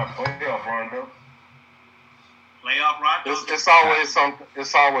about. Playoff Rondo. Playoff Rondo. It's always something.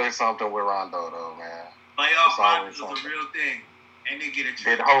 It's always something with Rondo, though, man. Playoff Rondo is a real thing, and they get a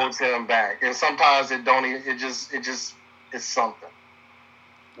trip. It holds him back, and sometimes it don't. It just it's something.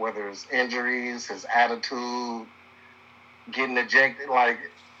 Whether it's injuries, his attitude, getting ejected, like,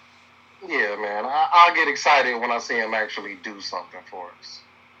 yeah, man. I'll get excited when I see him actually do something for us.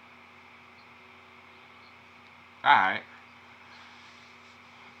 All right.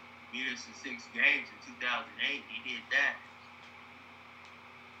 Beat us in 6 games in 2008. He did that.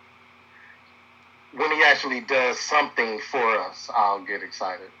 when he actually does something for us, I'll get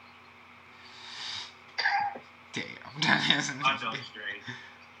excited. Damn. I know straight.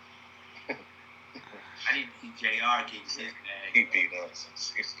 I need to see JR get his bag. He beat us in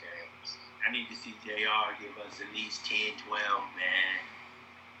 6 games. I need to see JR give us at least 10, 12, man.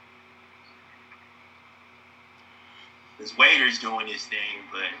 Because Waiter's doing his thing,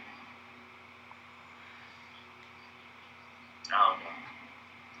 but I don't know.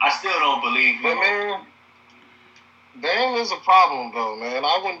 I still don't believe him. But man, Dame is a problem though, man.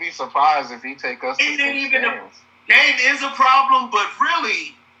 I wouldn't be surprised if he take us to 6 games. Dame is a problem, but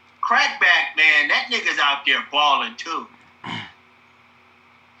really, Crackback, man, that nigga's out there balling too.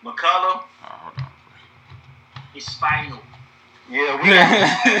 McCullum, it's spinal. Yeah,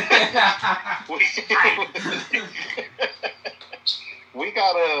 we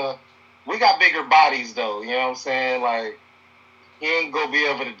got bigger bodies though. You know what I'm saying? Like he ain't gonna be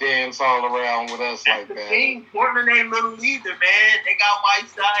able to dance all around with us like that. Team, Portland ain't little either, man. They got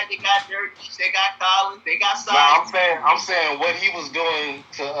Whiteside, they got Dirk, they got Collins, they got Size. Nah, I'm saying what he was doing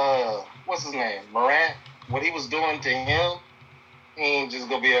to what's his name, Morant. What he was doing to him, he ain't just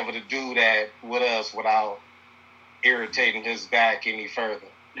gonna be able to do that with us without irritating his back any further.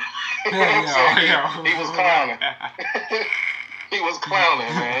 You know what I'm saying? He was clowning. He was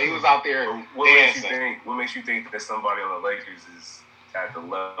clowning, man. He was out there dancing. What makes you think that somebody on the Lakers is at the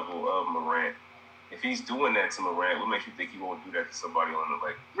level of Morant? If he's doing that to Morant, what makes you think he won't do that to somebody on the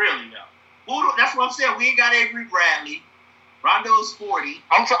Lakers? Really, no. That's what I'm saying. We ain't got Avery Bradley. Rondo's 40.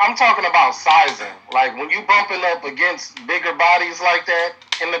 I'm talking about sizing. Like when you bumping up against bigger bodies like that,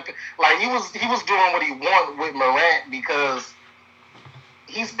 like he was doing what he wanted with Morant because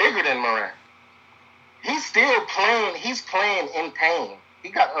he's bigger than Morant. He's still playing. He's playing in pain. He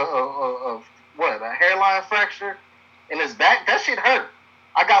got a hairline fracture in his back. That shit hurt.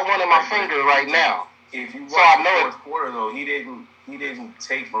 I got one in my finger right now. If you watch the fourth quarter though, he didn't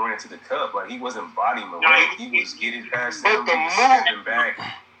take Morant to the cup. Like he wasn't bodying Morant. He was getting past him. But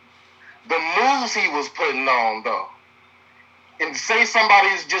the moves he was putting on though, and say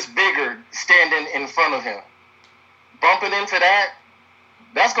somebody's just bigger standing in front of him, bumping into that.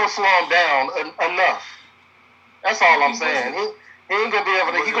 That's gonna slow him down enough. That's all I'm saying. He ain't gonna be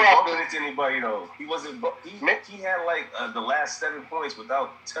able to. He gonna have to. Into anybody though. He wasn't. He had like the last 7 points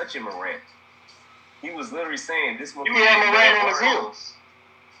without touching Morant. He was literally saying this. He had Morant on his heels.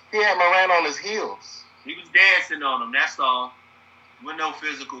 He had Morant on his heels. He was dancing on him. That's all. With no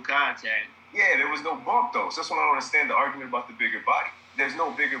physical contact. Yeah, there was no bump though. So that's why I don't understand the argument about the bigger body. There's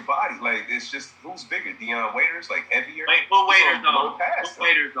no bigger body. Like it's just who's bigger? Dion Waiters, like heavier. Put Waiters on. Put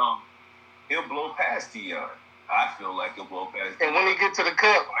Waiters on. He'll blow past Dion. I feel like he'll blow past. And when he get to the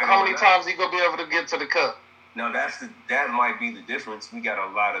cup, how many times he gonna be able to get to the cup? No, that might be the difference. We got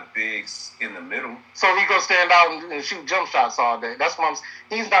a lot of bigs in the middle. So he gonna stand out and shoot jump shots all day. That's what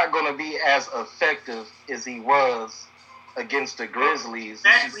he's not gonna be as effective as he was against the Grizzlies.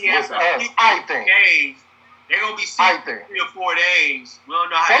 Especially with us, I think. They're going to be sick for 3 or 4 days. We don't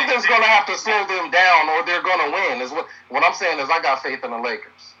know how something's going to have to slow them down or they're going to win. Is what I'm saying is I got faith in the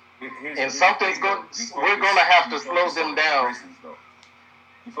Lakers. And something's going we're going to have to slow them down.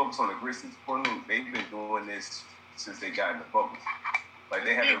 You focus on the Grizzlies. Portland, they've been doing this since they got in the bubble. Like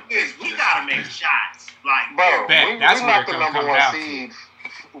they had we got to make shots. Like, bro, we're not the number 1 seed.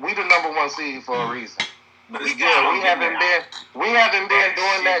 We the number 1 seed for a reason. We haven't been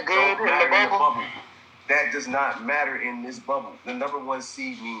doing that good in the bubble. That does not matter in this bubble. The number 1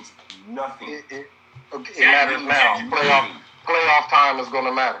 seed means nothing. It matters now. Playoff time is going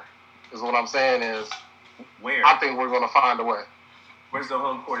to matter. Is what I'm saying is. Where? I think we're going to find a way. Where's the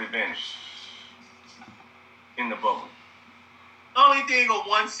home court advantage in the bubble? The only thing a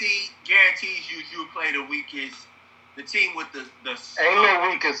 1 seed guarantees you play the weakest. The team with the ain't no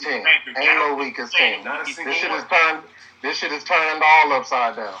weakest team. Ain't no weakest team. This shit is turned all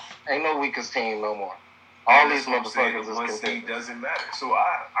upside down. Ain't no weakest team no more. All these motherfuckers is contenders. Doesn't matter. So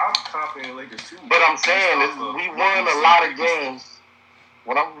I'm confident in Lakers too. But I'm saying is we won a lot of games.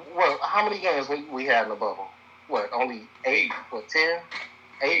 How many games we had in the bubble? Only 8? 10?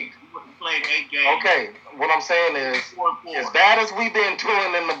 8? We played 8 games. Okay. What I'm saying is, as bad as we've been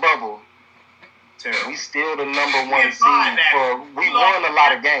doing in the bubble, we still the number 1 seed. We won a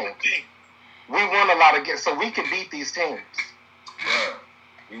lot of games. We won a lot of games, so we can beat these teams. Yeah.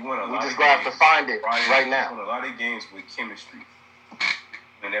 We just gonna have to find it right now. We won a lot of games with chemistry.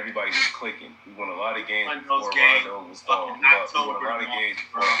 And everybody was clicking. We won a lot of games before Rondo was gone. We won a lot of games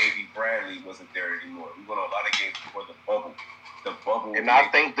before Avery Bradley wasn't there anymore. We won a lot of games before the bubble. And I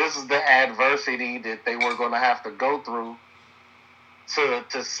think this is the adversity that they were going to have to go through to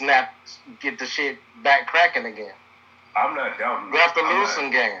get the shit back cracking again. I'm not doubting. We have to lose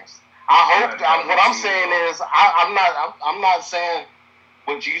some games. I hope. What I'm saying is, I'm not saying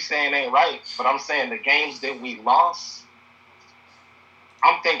what you saying ain't right, but I'm saying the games that we lost,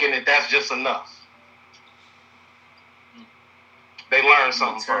 I'm thinking that that's just enough. They learned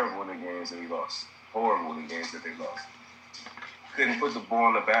something. Terrible in the games that we lost. Horrible in the games that they lost. Couldn't put the ball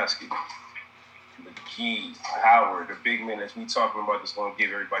in the basket. The key, Howard, the big man that we talking about that's going to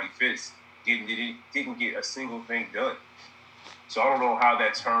give everybody fits, didn't get a single thing done. So I don't know how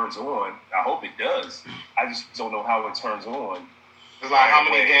that turns on. I hope it does. I just don't know how it turns on. It's like, how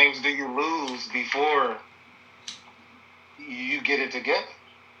many games do you lose before you get it together?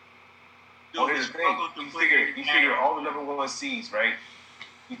 Well, here's the thing. You figure all the number one seeds, right?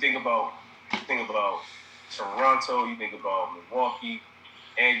 You think about Toronto, you think about Milwaukee,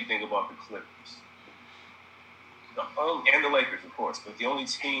 and you think about the Clippers. And the Lakers, of course. But the only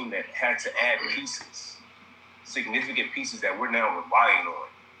team that had to add pieces, significant pieces that we're now relying on,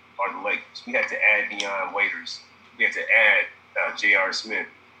 are the Lakers. We had to add Dion Waiters. We had to add J.R. Smith.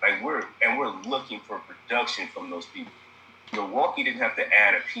 We're looking for production from those people. Milwaukee didn't have to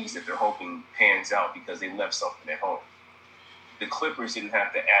add a piece that they're hoping pans out because they left something at home. The Clippers didn't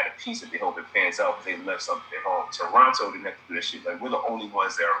have to add a piece that they hope it pans out because they left something at home. Toronto didn't have to do that shit. We're the only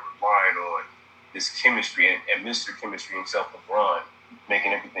ones that are relying on this chemistry and Mr. Chemistry himself, LeBron,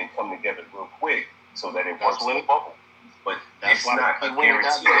 making everything come together real quick so that it works in the bubble. But it's not a guarantee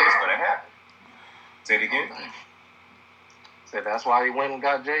that it's going to happen. Say it again. Said that's why he went and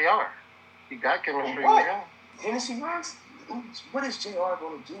got JR. He got chemistry. What? Hennessy Runs? What is JR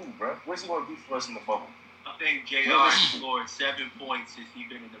going to do, bro? What's he going to do for us in the bubble? I think JR scored 7 points since he's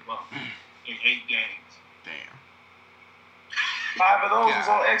been in the bubble in 8 games. Damn. 5 of those was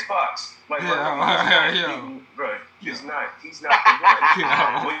on Xbox. He's not the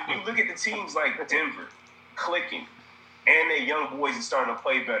one. When you look at the teams like Denver, clicking, and their young boys are starting to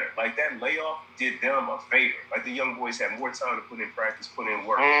play better. That layoff did them a favor. The young boys had more time to put in practice, put in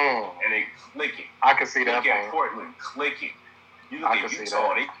work, and they clicking. I can see that. Look at Portland, clicking. You look at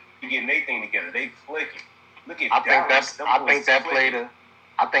Utah, they getting their thing together. They clicking. Look at Dallas.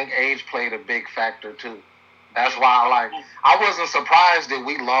 I think age played a big factor too. That's why I wasn't surprised that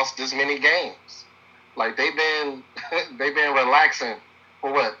we lost this many games. They've been relaxing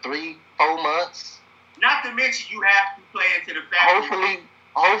for 3-4 months. Not to mention you have to play into the fact.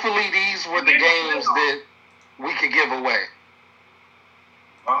 Hopefully these were the games that we could give away.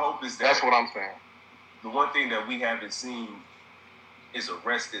 My hope is that that's what I'm saying. The one thing that we haven't seen is a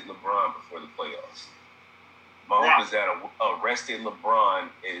rested LeBron before the playoffs. My hope is that a rested LeBron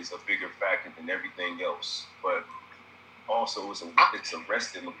is a bigger factor than everything else. But also, it's a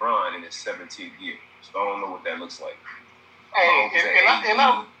rested LeBron in his 17th year. So I don't know what that looks like.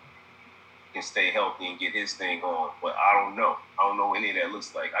 AD can stay healthy and get his thing on, but I don't know. I don't know what any of that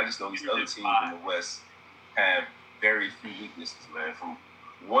looks like. I just know these other teams in the West have very few weaknesses, man, from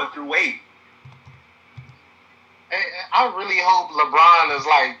 1 through 8. I really hope LeBron is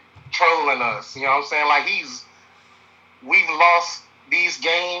trolling us. You know what I'm saying? We've lost these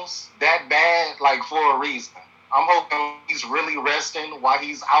games that bad, for a reason. I'm hoping he's really resting while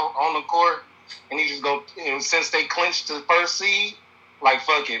he's out on the court, and he just go. Since they clinched the first seed,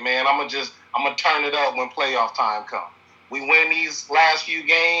 fuck it, man. I'm gonna turn it up when playoff time comes. We win these last few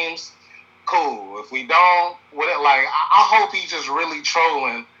games, cool. If we don't, I hope he's just really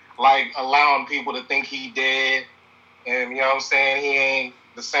trolling, allowing people to think he dead, and you know what I'm saying, he ain't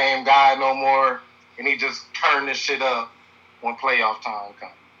the same guy no more, and he just turned this shit up when playoff time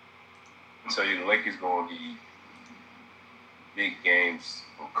comes. So the Lakers gonna be big games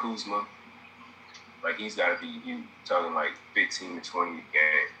from Kuzma. He's got to be talking 15 to 20 a game.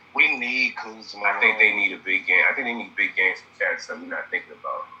 We need Kuzma. I think they need a big game. I think they need big games for cats that we're not thinking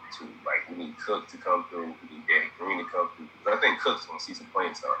about too. We need Cook to come through. We need Danny Green to come through. But I think Cook's gonna see some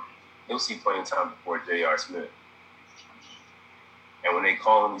playing time. He'll see playing time before J.R. Smith. And when they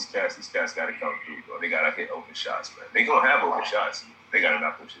call in these cats got to come through, bro. They got to hit open shots, man. They gonna have open shots. They got to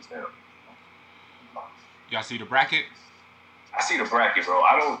knock them shits down. Y'all see the bracket? I see the bracket, bro.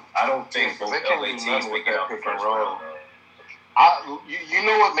 I don't think both LA teams make it out the first round. You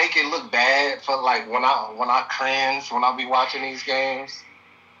know what make it look bad for when I cringe when I be watching these games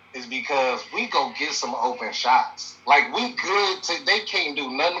is because we go get some open shots. We good they can't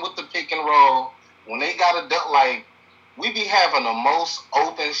do nothing with the pick and roll. When they got we be having the most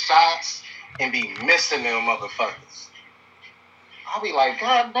open shots and be missing them motherfuckers. I'll be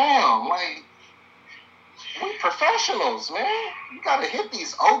God damn, we professionals, man. You gotta hit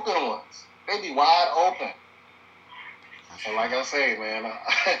these open ones. They be wide open. And like I say, man,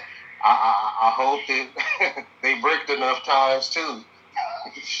 I hope that they bricked enough times too.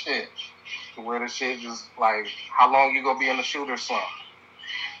 Shit. To where the shit just like, how long you gonna be in the shooter slump?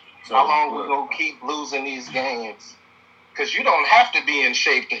 So, how long we gonna keep losing these games? Because you don't have to be in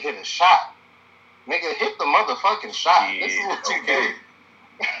shape to hit a shot. Nigga, hit the motherfucking shot. Yeah, this is what you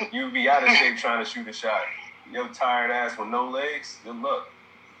do. You be out of shape trying to shoot a shot. Your tired ass with no legs, good luck.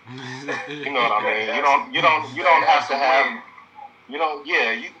 You know what I mean? You don't have to have. You don't.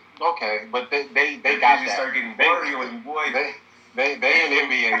 Yeah. You okay? But they got that. Start getting blurry on you, boy. They in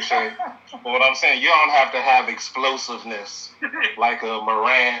NBA shape. But what I'm saying, you don't have to have explosiveness like a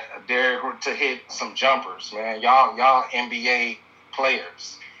Morant, a Derrick to hit some jumpers, man. Y'all NBA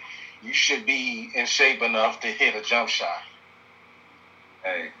players. You should be in shape enough to hit a jump shot.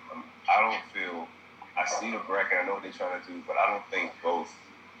 Hey, I don't feel. I see the bracket. I know what they're trying to do, but I don't think both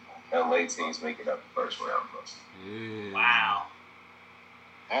LA teams make it up the first round. Yeah. Wow.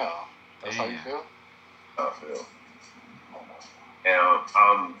 Yeah, that's how you feel. I feel. And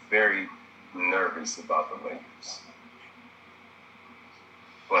I'm very nervous about the Lakers.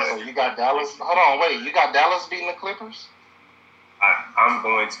 But so you got Dallas. Hold on, wait. You got Dallas beating the Clippers? I'm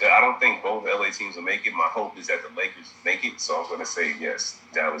going to. I don't think both LA teams will make it. My hope is that the Lakers make it. So I'm going to say yes,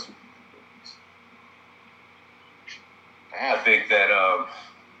 Dallas will beat the Clippers. I think that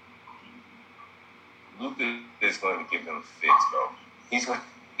Luka is going to give them fits, bro. He's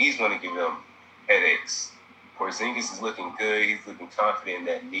going to give them headaches. Porzingis is looking good. He's looking confident in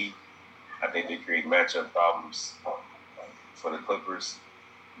that knee. I think they create matchup problems for the Clippers.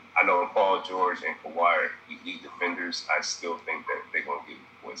 I know Paul George and Kawhi are elite defenders. I still think that they're going to give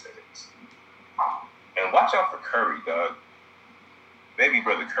the boys headaches. And watch out for Curry, dog. Baby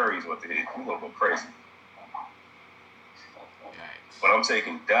brother Curry's what to hit. He's going to go crazy. But I'm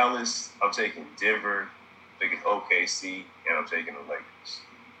taking Dallas, I'm taking Denver, I'm taking OKC, and I'm taking the Lakers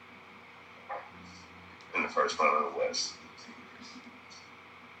in the first round of the West.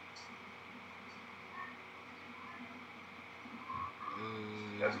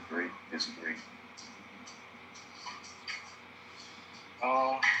 That's agree. Disagree.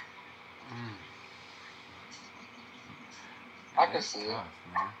 I can see it.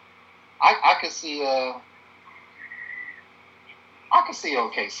 I can see I can see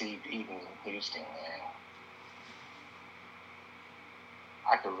OKC beating Houston, man.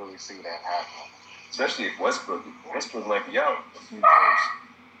 I could really see that happening. Especially if Westbrook might be out a few games.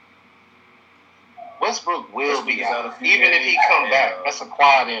 Westbrook will be out. Even if he come back, that's a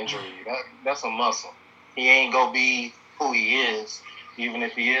quad injury. That's a muscle. He ain't gonna be who he is, even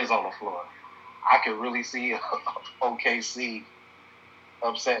if he is on the floor. I could really see OKC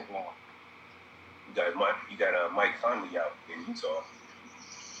upset now. You got Mike Conley out in Utah.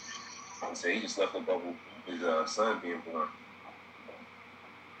 I say he just left the bubble with his son being born.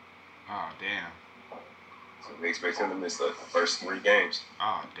 Oh damn! So they expect him to miss the first 3 games.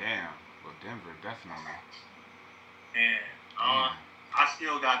 Oh damn! Well, Denver definitely. Man, I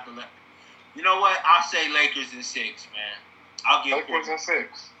still got the. You know what? I'll say Lakers in 6, man. I'll give Lakers in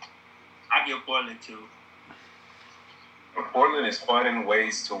 6. I'll give Portland 2. Portland is finding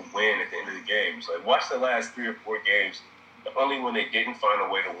ways to win at the end of the games. Like, watch the last 3 or 4 games. The only one they didn't find a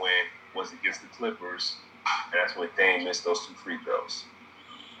way to win was against the Clippers, and that's when Dame missed those 2 free throws.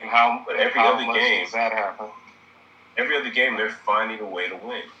 And how? But every how other much game, does that happen? Every other game, they're finding a way to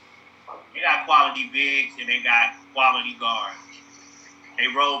win. They got quality bigs and they got quality guards. They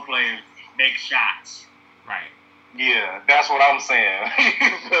role players make shots. Right. Yeah, that's what I'm saying.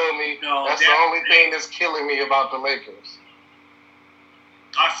 You feel me? No, that's the only thing that's killing me about the Lakers.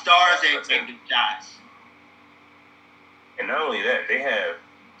 Our stars ain't taking shots. And not only that, they have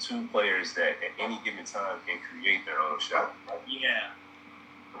 2 players that at any given time can create their own shot. Yeah.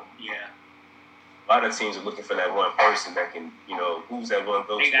 A lot of teams are looking for that one person that can, who's that one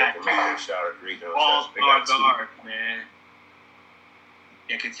go-to that can make their shot or create their own shot. They got 2. Guards, man,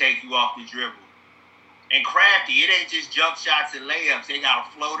 that can take you off the dribble. And crafty, it ain't just jump shots and layups. They got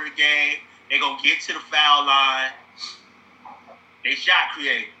a floater game. They gonna get to the foul line. They shot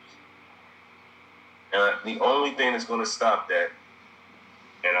creators. The only thing that's going to stop that,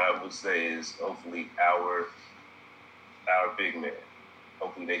 and I would say, is hopefully our big man.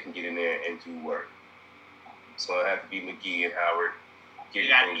 Hopefully they can get in there and do work. So it'll have to be McGee and Howard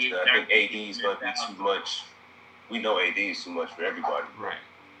getting things done. I think AD is going to be too much. We know AD is too much for everybody. Right.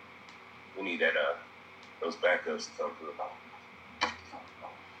 We need that those backups to come through.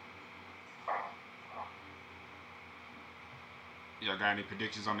 Y'all got any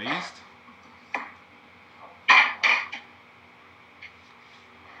predictions on the East?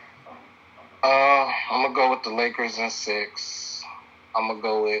 I'm gonna go with the Lakers in 6. I'm gonna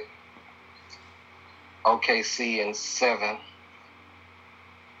go with OKC in 7. I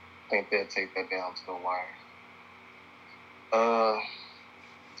think they'll take that down to the wire.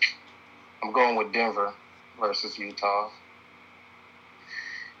 I'm going with Denver versus Utah.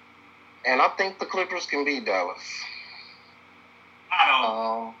 And I think the Clippers can beat Dallas.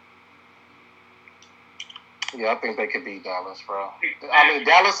 Yeah, I think they could beat Dallas, bro. I mean,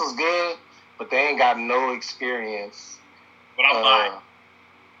 Dallas is good, but they ain't got no experience. But I'm fine.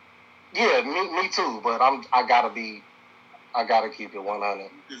 Yeah, me too. But I gotta keep it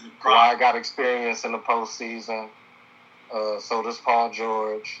 100. Kawhi got experience in the postseason. So does Paul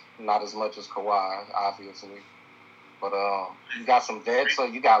George. Not as much as Kawhi, obviously. But you got some vets. So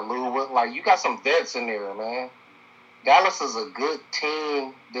you got Lou. Like, you got some vets in there, man. Dallas is a good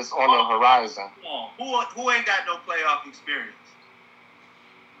team that's on the horizon. Who ain't got no playoff experience?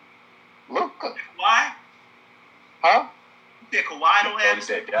 Luka. Why? Huh? You said Kawhi don't have.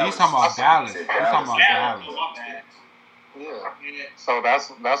 He's talking about Dallas. He's talking about Dallas. Yeah. So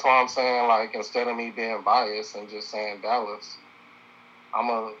that's why I'm saying, like, instead of me being biased and just saying Dallas, I'm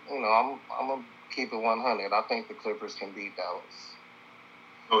gonna keep it 100. I think the Clippers can beat Dallas.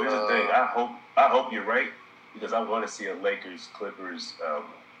 So here's the thing. I hope you're right, because I want to see a Lakers-Clippers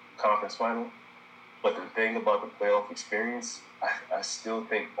conference final. But the thing about the playoff experience, I still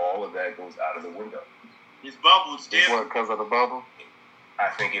think all of that goes out of the window. It's bubbles, Jim. What, because of the bubble? I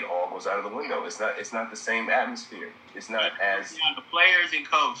think it all goes out of the window. It's not the same atmosphere. It's not as the players and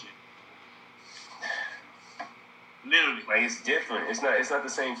coaching. Literally, like, it's different. It's not the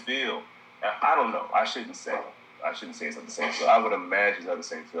same feel. I don't know. I shouldn't say it's not the same feel. I would imagine it's not the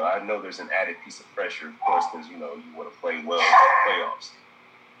same feel. I know there's an added piece of pressure, of course, because you want to play well in the playoffs.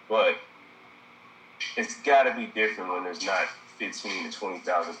 But it's got to be different when there's not 15 to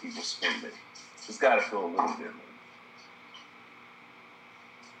 20,000 people screaming. It's got to feel a little different.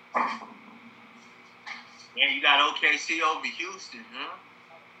 Yeah, you got OKC over Houston, huh?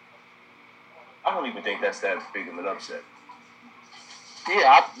 I don't even think that's that big of an upset.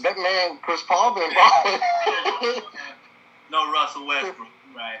 Yeah, that man, Chris Paul been balling. No Russell Westbrook,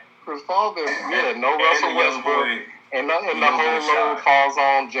 right? Chris Paul been, no Russell Westbrook. And the whole load falls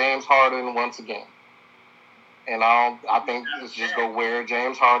on James Harden once again. And I think it's just going to wear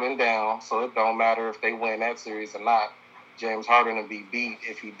James Harden down, so it don't matter if they win that series or not. James Harden will be beat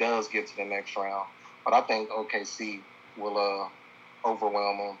if he does get to the next round. But I think OKC will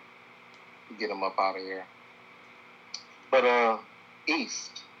overwhelm him, get him up out of here. But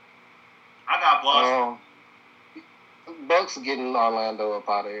East. I got Boston. Bucks getting Orlando up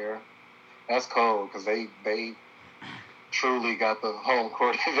out of here. That's cold because they truly got the home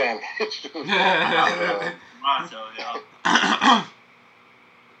court advantage.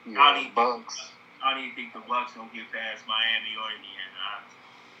 Bucks. I don't even think the Bucks gonna get past Miami or Indiana.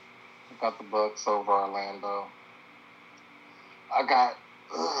 I got the Bucks over Orlando. I got,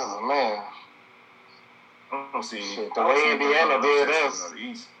 man. I don't see any. The way Indiana did us.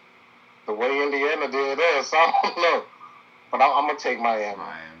 The way Indiana did us, I don't know. But I'm gonna take Miami.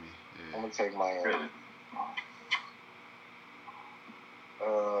 I'm gonna take Miami. Really?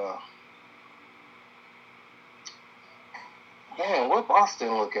 Man, what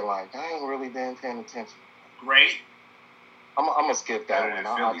Boston looking like? I ain't really been paying attention. Great. I'm gonna skip that one.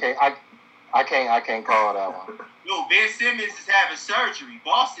 I can't call that one. Yo, Ben Simmons is having surgery.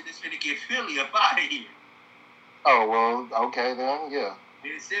 Boston is finna get Philly up out of here. Oh well, okay then, yeah.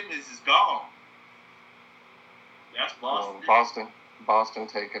 Ben Simmons is gone. That's Boston. Boston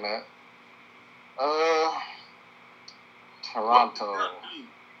taking that. Toronto.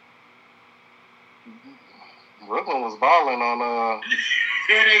 Brooklyn was balling on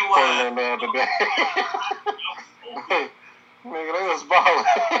yeah, they Portland the other day. Nigga, they was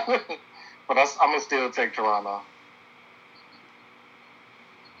balling. But I'm gonna still take Toronto.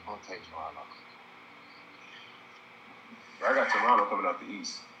 I'm gonna take Toronto. I got Toronto coming out the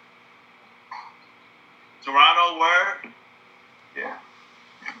East. Toronto, word? Yeah.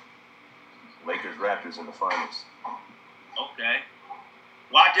 Lakers, Raptors in the finals. Okay.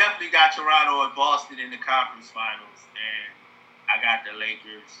 Well, I definitely got Toronto and Boston in the conference finals, and I got the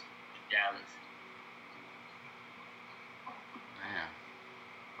Lakers and Dallas. Damn.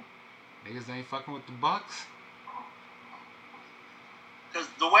 Niggas ain't fucking with the Bucks? Because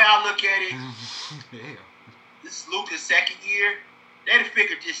the way I look at it, yeah. This is Luka's second year. They done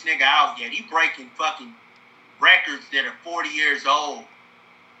figured this nigga out yet. He breaking fucking records that are 40 years old.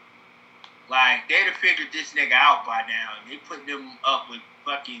 Like, they done figured this nigga out by now. And they putting him up with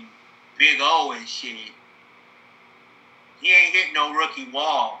fucking Big O and shit. He ain't hitting no rookie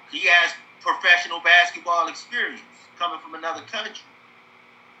wall. He has professional basketball experience coming from another country.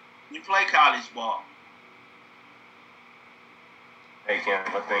 You play college ball. Hey, Cam,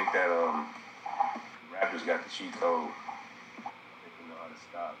 I think that Raptors got the cheat code. They know how to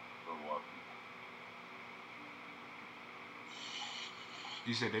stop Milwaukee.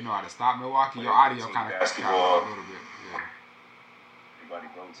 You said they know how to stop Milwaukee? Your audio kind of basketball a little bit. Yeah. Everybody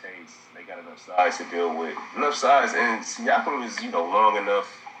rotates. They got enough size to deal with. Enough size, and Siakam is, long enough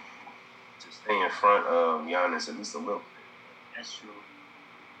to stay in front of Giannis at least a little bit. That's true.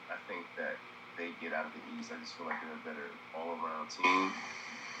 I think that they get out of the East. I just feel like they're a better all-around team.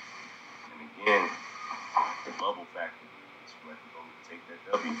 And again, the bubble factor. I just feel like they're going to take that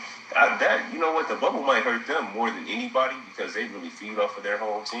W. You know what? The bubble might hurt them more than anybody because they really feed off of their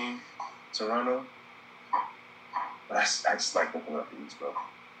whole team, Toronto. But I just like looking up the East, bro.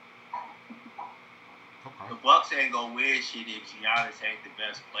 The Bucks ain't gonna win shit if Giannis ain't the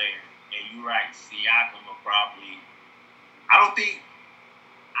best player. And you're right, Siakam will probably. I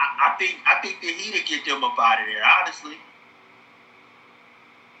think that he'd get them up out of there, honestly.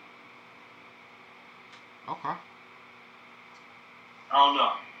 Okay. I don't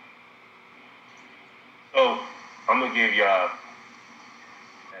know. So I'm gonna give y'all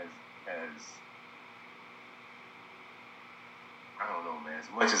as I don't know, man. As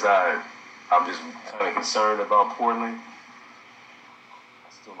much as I'm just kind of concerned about Portland, I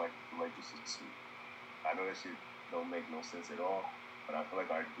still like the Lakers to sweep. I know that shit don't make no sense at all, but I feel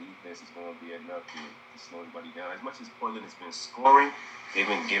like our defense is going to be enough to slow everybody down. As much as Portland has been scoring, they've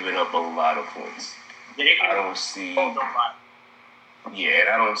been giving up a lot of points. I don't see. Yeah, and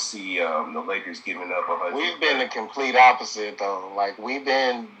I don't see the Lakers giving up 100. We've been the complete opposite though. Like we've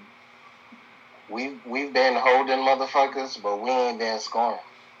been holding motherfuckers, but we ain't been scoring.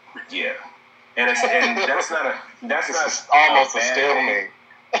 Yeah, and that's not almost a stalemate.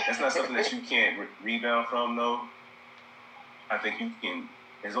 That's not something that you can't rebound from, though. I think you can,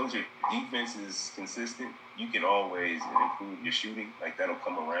 as long as your defense is consistent, you can always improve your shooting. Like that'll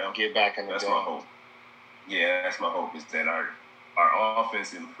come around. Get back in the That's game. my hope. Yeah, that's my hope is that our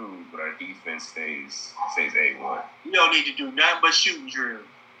offense improves, but our defense stays A1. You don't need to do nothing but shooting drills.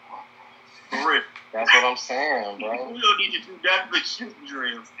 For real. That's what I'm saying, bro. You don't need to do nothing but shooting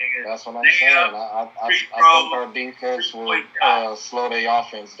drills, nigga. That's what I'm saying. I think our defense will slow their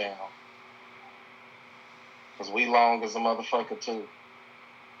offense down. Because we long as a motherfucker, too.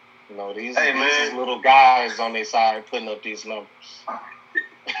 You know, these is little guys on their side putting up these numbers.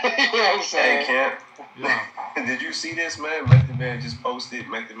 You know what I'm saying? Hey, Camp. Yeah. Did you see this, man? Method Man just posted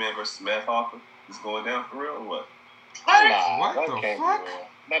Method Man versus Math Hoffa. It's going down for real or what? Nah, what that the can't fuck? be real.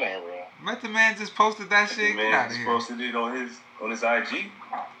 That ain't real. Method Man just posted that shit. Method Man just posted it on his IG.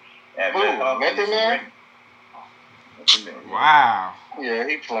 At Method Man? Wow. Yeah,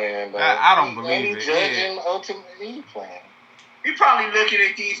 he playing. I don't believe it. Judging ultimately, he playing. He probably looking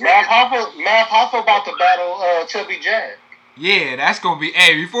at these. Math Hoffa about to battle Chubby Jack. Yeah, that's gonna be.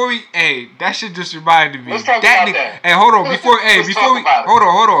 That shit just reminded me. Let's talk about that. Hey, hold on. Before we about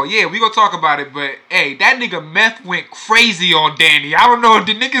hold on. Yeah, we gonna talk about it. But that nigga Meth went crazy on Danny. I don't know.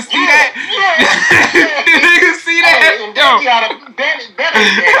 Did niggas see that? Yeah. Did niggas see that?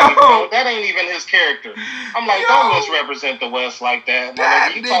 That ain't even his character. I'm like, don't misrepresent the West like that. My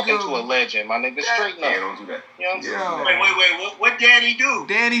nigga, you talking to a legend, my nigga. Straighten up. Yeah, don't do that. You know what I'm saying? Wait. What Danny do?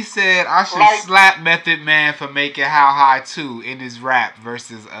 Danny said I should slap Method Man for making How High 2 in his rap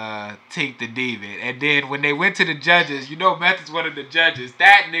versus Tink the Demon. And then when they went to the judges, you know Method's one of the judges.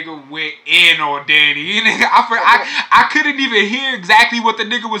 That nigga went in on Danny. I couldn't even hear exactly what the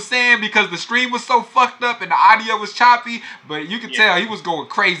nigga was saying because the stream was so fucked up and the audio was choppy. But you could tell he was going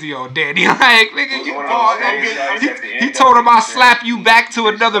crazy on Danny. Like, nigga, he told him I'll slap you back to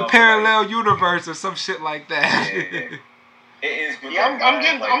another parallel universe or some shit like that. Yeah. It is. I'm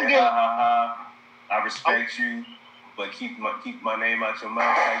getting. I respect you, but keep my name out your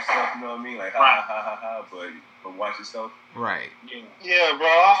mouth type stuff. You know what I mean? Like ha, but watch yourself. Right. Yeah, bro.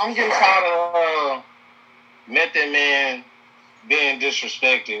 I'm getting tired of Method Man being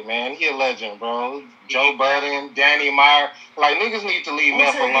disrespected, man. He a legend, bro. Joe Budden, Danny Meyer. Like, niggas need to leave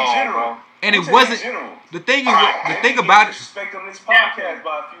Meth alone, bro. And it wasn't the thing about it. Disrespect on this podcast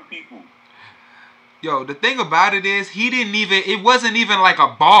by a few people. Yo, the thing about it is it wasn't even like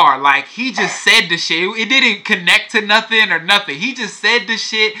a bar. Like, he just said the shit. It didn't connect to nothing or nothing. He just said the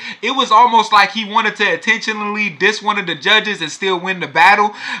shit. It was almost like he wanted to intentionally diss one of the judges and still win the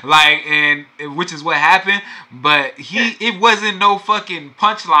battle. Like, and which is what happened. But it wasn't no fucking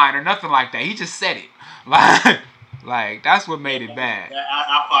punchline or nothing like that. He just said it. Like that's what made it bad.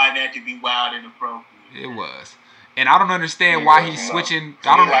 I find that to be wild and inappropriate. It was. And I don't understand why he's switching.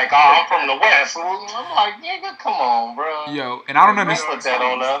 I don't like, I'm from the West. I'm like, nigga, come on, bro. Yo, and I don't understand. Put that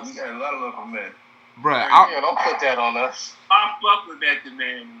on us. We got a lot of love from men. Bruh, yeah, don't put that on us. I fuck with Method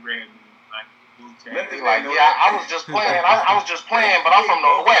Man and Redman. Like, yeah, I was just playing. I was just playing, but I'm from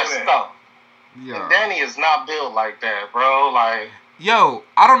the West, though. Yo. And Danny is not built like that, bro. Like, yo,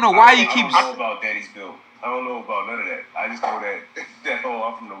 I don't know why he keeps. I don't know about Danny's build. I don't know about none of that. I just know that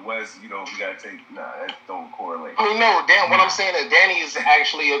I'm from the West. You know, we gotta take. Nah, that don't correlate. I mean, no, Dan. What I'm saying is Danny is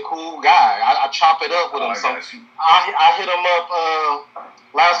actually a cool guy. I chop it up with him. I hit him up.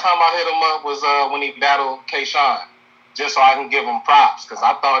 Last time I hit him up was when he battled K-Shine, just so I can give him props because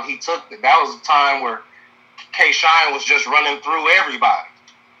I thought he took it. That was a time where K-Shine was just running through everybody.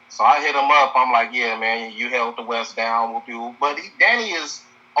 So I hit him up. I'm like, yeah, man, you held the West down with you. But Danny is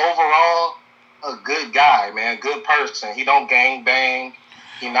overall a good guy, man, good person. He don't gang bang.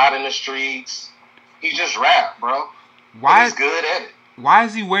 He not in the streets. He just rap, bro. Why? He's good at it. Why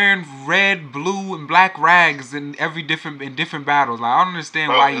is he wearing red, blue, and black rags in different battles? Like, I don't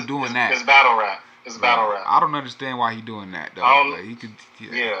understand why he's doing that. It's battle rap. It's battle rap. I don't understand why he's doing that though. Like, he could.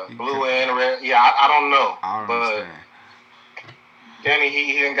 Blue and red. Yeah, I don't know. I don't understand. Danny,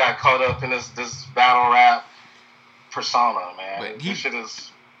 he didn't got caught up in this battle rap persona, man. But this shit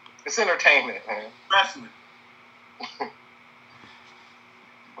is, it's entertainment, man. Wrestling.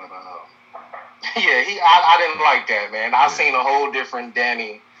 But yeah, I didn't like that, man. I seen a whole different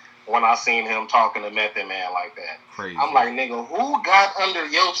Danny when I seen him talking to Method Man like that. Crazy. I'm like, nigga, who got under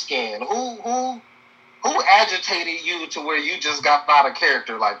your skin? Who agitated you to where you just got out of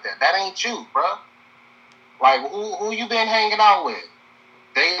character like that? That ain't you, bro. Like, who you been hanging out with?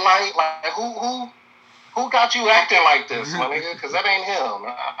 Daylight? Like, who got you acting like this, my nigga? Because that ain't him.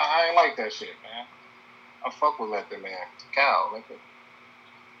 I ain't like that shit, man. I fuck with Method Man. It's a cow, nigga.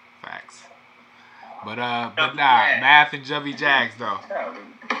 Facts. But Math and Chubby Jags though.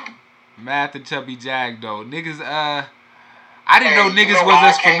 Math and Chubby Jag though. Niggas, I didn't know niggas was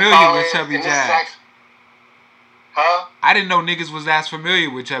as familiar with Chubby Jag. Huh? I didn't know niggas was as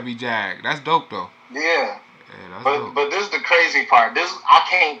familiar with Chubby Jag. That's dope though. Yeah. That's dope. But this is the crazy part. This I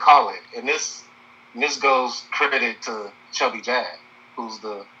can't call it. And this goes credit to Chubby Jag, who's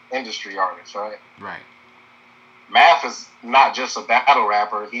the industry artist, right? Right. Math is not just a battle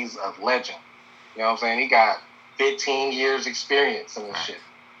rapper, he's a legend. You know what I'm saying? He got 15 years experience in this shit.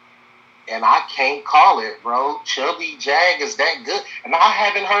 And I can't call it, bro. Chubby Jag is that good. And I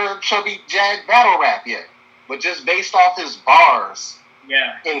haven't heard Chubby Jag battle rap yet. But just based off his bars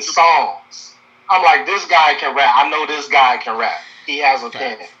in songs, I'm like, this guy can rap. I know this guy can rap. He has a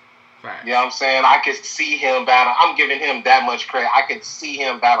pen. Right. You know what I'm saying? I could see him battle. I'm giving him that much credit. I could see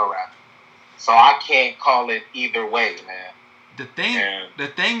him battle rap. So I can't call it either way, man. The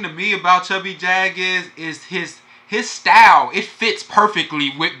thing to me about Chubby Jag is his style. It fits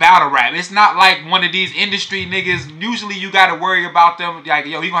perfectly with battle rap. It's not like one of these industry niggas. Usually you gotta worry about them. Like,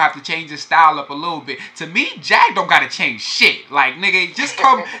 yo, he gonna have to change his style up a little bit. To me, Jag don't gotta change shit. Like, nigga, just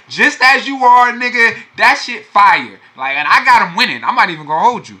come just as you are, nigga. That shit fire. Like, and I got him winning. I'm not even gonna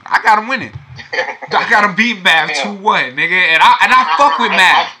hold you. I got him winning. I got him beat Mav 2-1, nigga. And I fuck with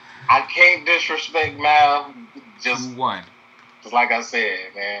Mav. I can't disrespect Mav. Just 2-1. Just like I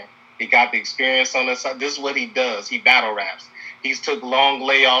said, man. He got the experience on his side. This is what he does. He battle raps. He's took long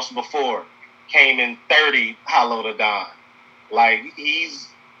layoffs before. Came in 30, hollow to Don. Like, he's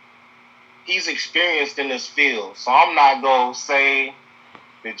experienced in this field. So I'm not going to say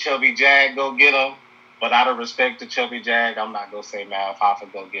that Chubby Jag go get him. But out of respect to Chubby Jag, I'm not going to say Mav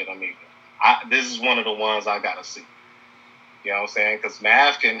Hoffa go get him either. This is one of the ones I got to see. You know what I'm saying? Because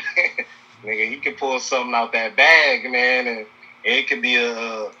Mav can, nigga, he can pull something out that bag, man. And it could be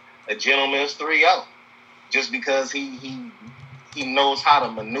a gentleman's 3-0, just because he knows how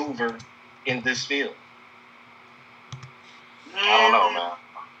to maneuver in this field. I don't know, man.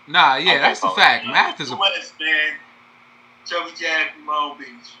 Nah, yeah, that's the fact. Math is a West, man. Chubby Jag from Long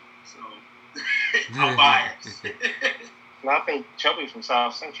Beach, so I'm biased. No, I think Chubby's from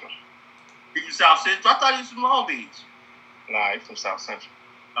South Central. He from South Central? I thought he was from Long Beach. Nah, he's from South Central.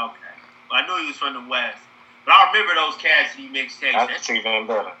 Okay, well, I knew he was from the West, but I remember those Cassidy mixtapes. That's even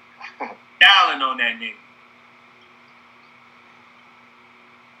better. Styling on that nigga.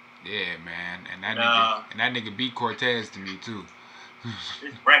 Yeah, man, and that nigga beat Cortez to me too.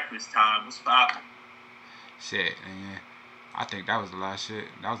 It's breakfast time. What's poppin'? Shit, man. I think that was the last shit.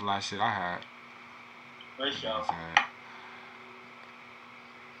 That was the last shit I had. For sure.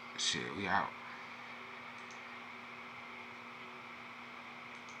 Shit, we out.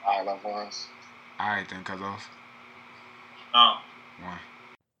 All right, loved ones. All right, then, cuz-os. Oh. 1.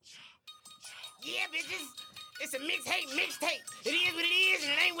 Yeah, bitches. It's a mixtape. It is what it is,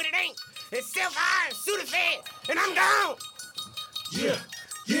 and it ain't what it ain't. It's self-hired, Sudafed, and I'm gone.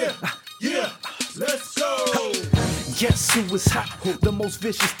 Yeah, let's go. Guess who is hot? The most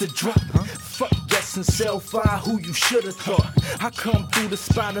vicious to drop. Fuck yes and sell fire. Who you shoulda thought? I come through the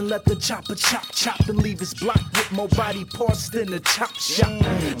spot and let the chopper chop and leave his block with more body parts than a chop shop.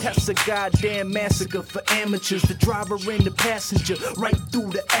 That's a goddamn massacre for amateurs. The driver and the passenger right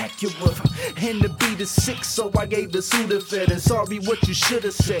through the Acura. And the beat is sick, so I gave the Sudafed. And sorry what you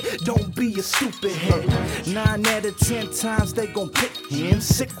shoulda said. Don't be a stupid head. 9 out of 10 times they gon' pick him.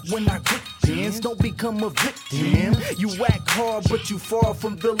 Sick when I grip pins. Don't become a victim. You act hard, but you far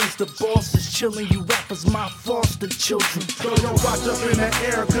from villains. The boss is chillin', you rappers my foster children. So yo, watch up in the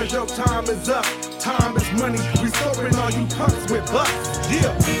air, cause your time is up. Time is money, we storing all you punks with bucks.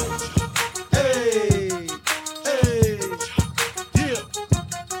 Yeah. Hey, yeah.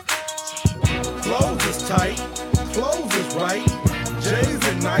 Clothes is tight, clothes is right. J's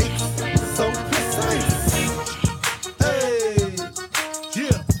and Nikes, so precise.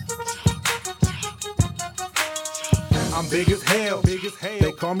 I'm big as hell.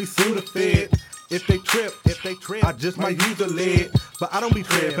 They call me Sudafed. If they trip, I just might use a lid. But I don't be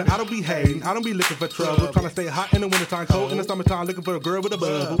tripping, I don't be hating, I don't be looking for trouble. Trying to stay hot in the wintertime, cold in the summertime, looking for a girl with a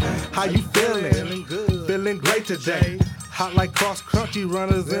bubble. How you feeling? Feeling great today. Hot like cross country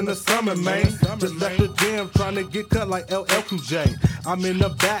runners in the summer, man. Just left the gym trying to get cut like LL Cool J. I'm in the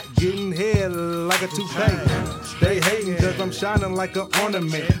back getting head like a toupee. They hating cause I'm shining like an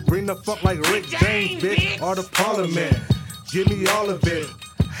ornament. Bring the fuck like Rick James, bitch, or the Parliament. Give me all of it.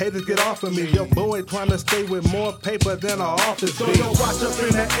 Haters get off of me. Your boy trying to stay with more paper than an office. So yo, watch up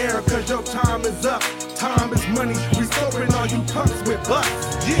in the air cause your time is up. Time is money. We storing all you punks with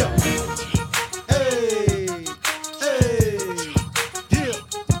bucks. Yeah.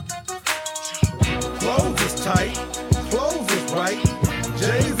 Clothes is tight, clothes is right.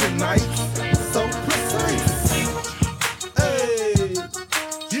 J's and Nikes, so precise. Hey,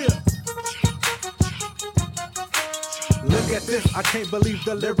 yeah. Look at this, I can't believe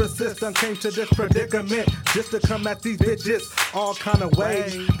the lyricist done came to this predicament just to come at these bitches all kind of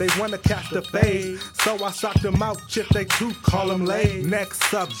ways. They wanna catch the fade, so I sock them out, chip they too, call them laid. Next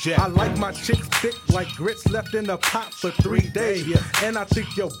subject, I like my chicks thick like grits left in the pot for 3 days. And I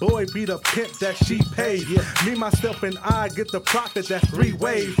think your boy be the pimp that she pays. Me, myself, and I get the profit, that's 3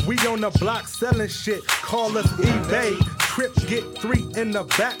 ways. We on the block selling shit, call us eBay. Trip get 3 in the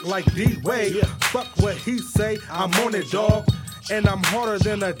back like D-Way. Fuck what he say, I'm on it, dog. And I'm harder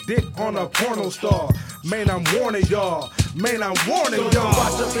than a dick on a porno star. Man, I'm warning y'all. Man, I'm warning y'all.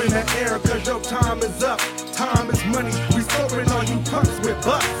 Watch up in the air cause your time is up. Time is money. We storing all you punks with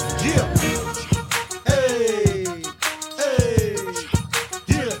bucks. Yeah. Hey,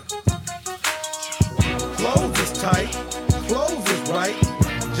 yeah. Clothes is tight. Clothes is right.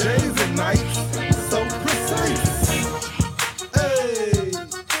 J's and Nikes, so precise.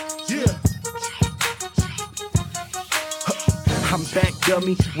 I'm back,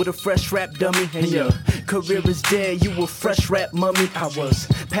 dummy, with a fresh rap dummy. And your career is dead, you a fresh rap mummy. I was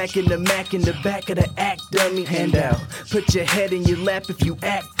packing the Mac in the back of the act, dummy. Hand out, put your head in your lap if you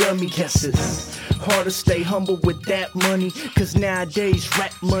act, dummy. Guess it's hard to stay humble with that money, cause nowadays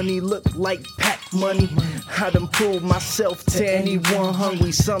rap money look like pack money. I done proved myself to anyone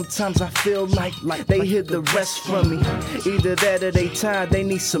hungry. Sometimes I feel like they hid the rest from me. Either that or they tired, they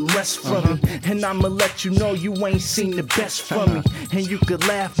need some rest from me. And I'ma let you know you ain't seen the best from me. And you could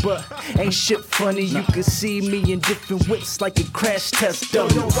laugh, but ain't shit funny. You could see me in different whips like a crash test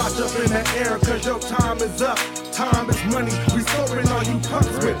dummy. Yo, watch up in the air cause your time is up. Time is money. We storing all you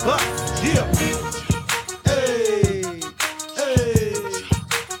punks with bucks. Yeah. Hey,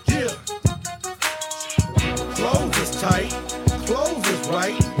 yeah. Clothes is tight. Clothes is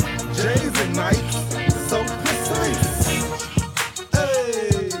right. J's and Nikes, so precise.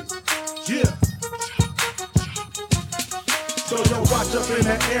 Hey, yeah. So yo, watch up in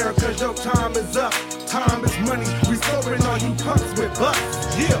the air cause your time is up. Time is money. We storing all you punks with bucks.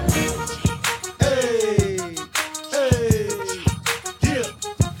 Yeah. Hey, yeah.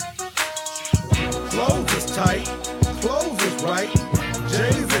 Clothes is tight. Clothes is right.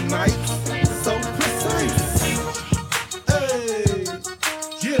 J's and Nikes,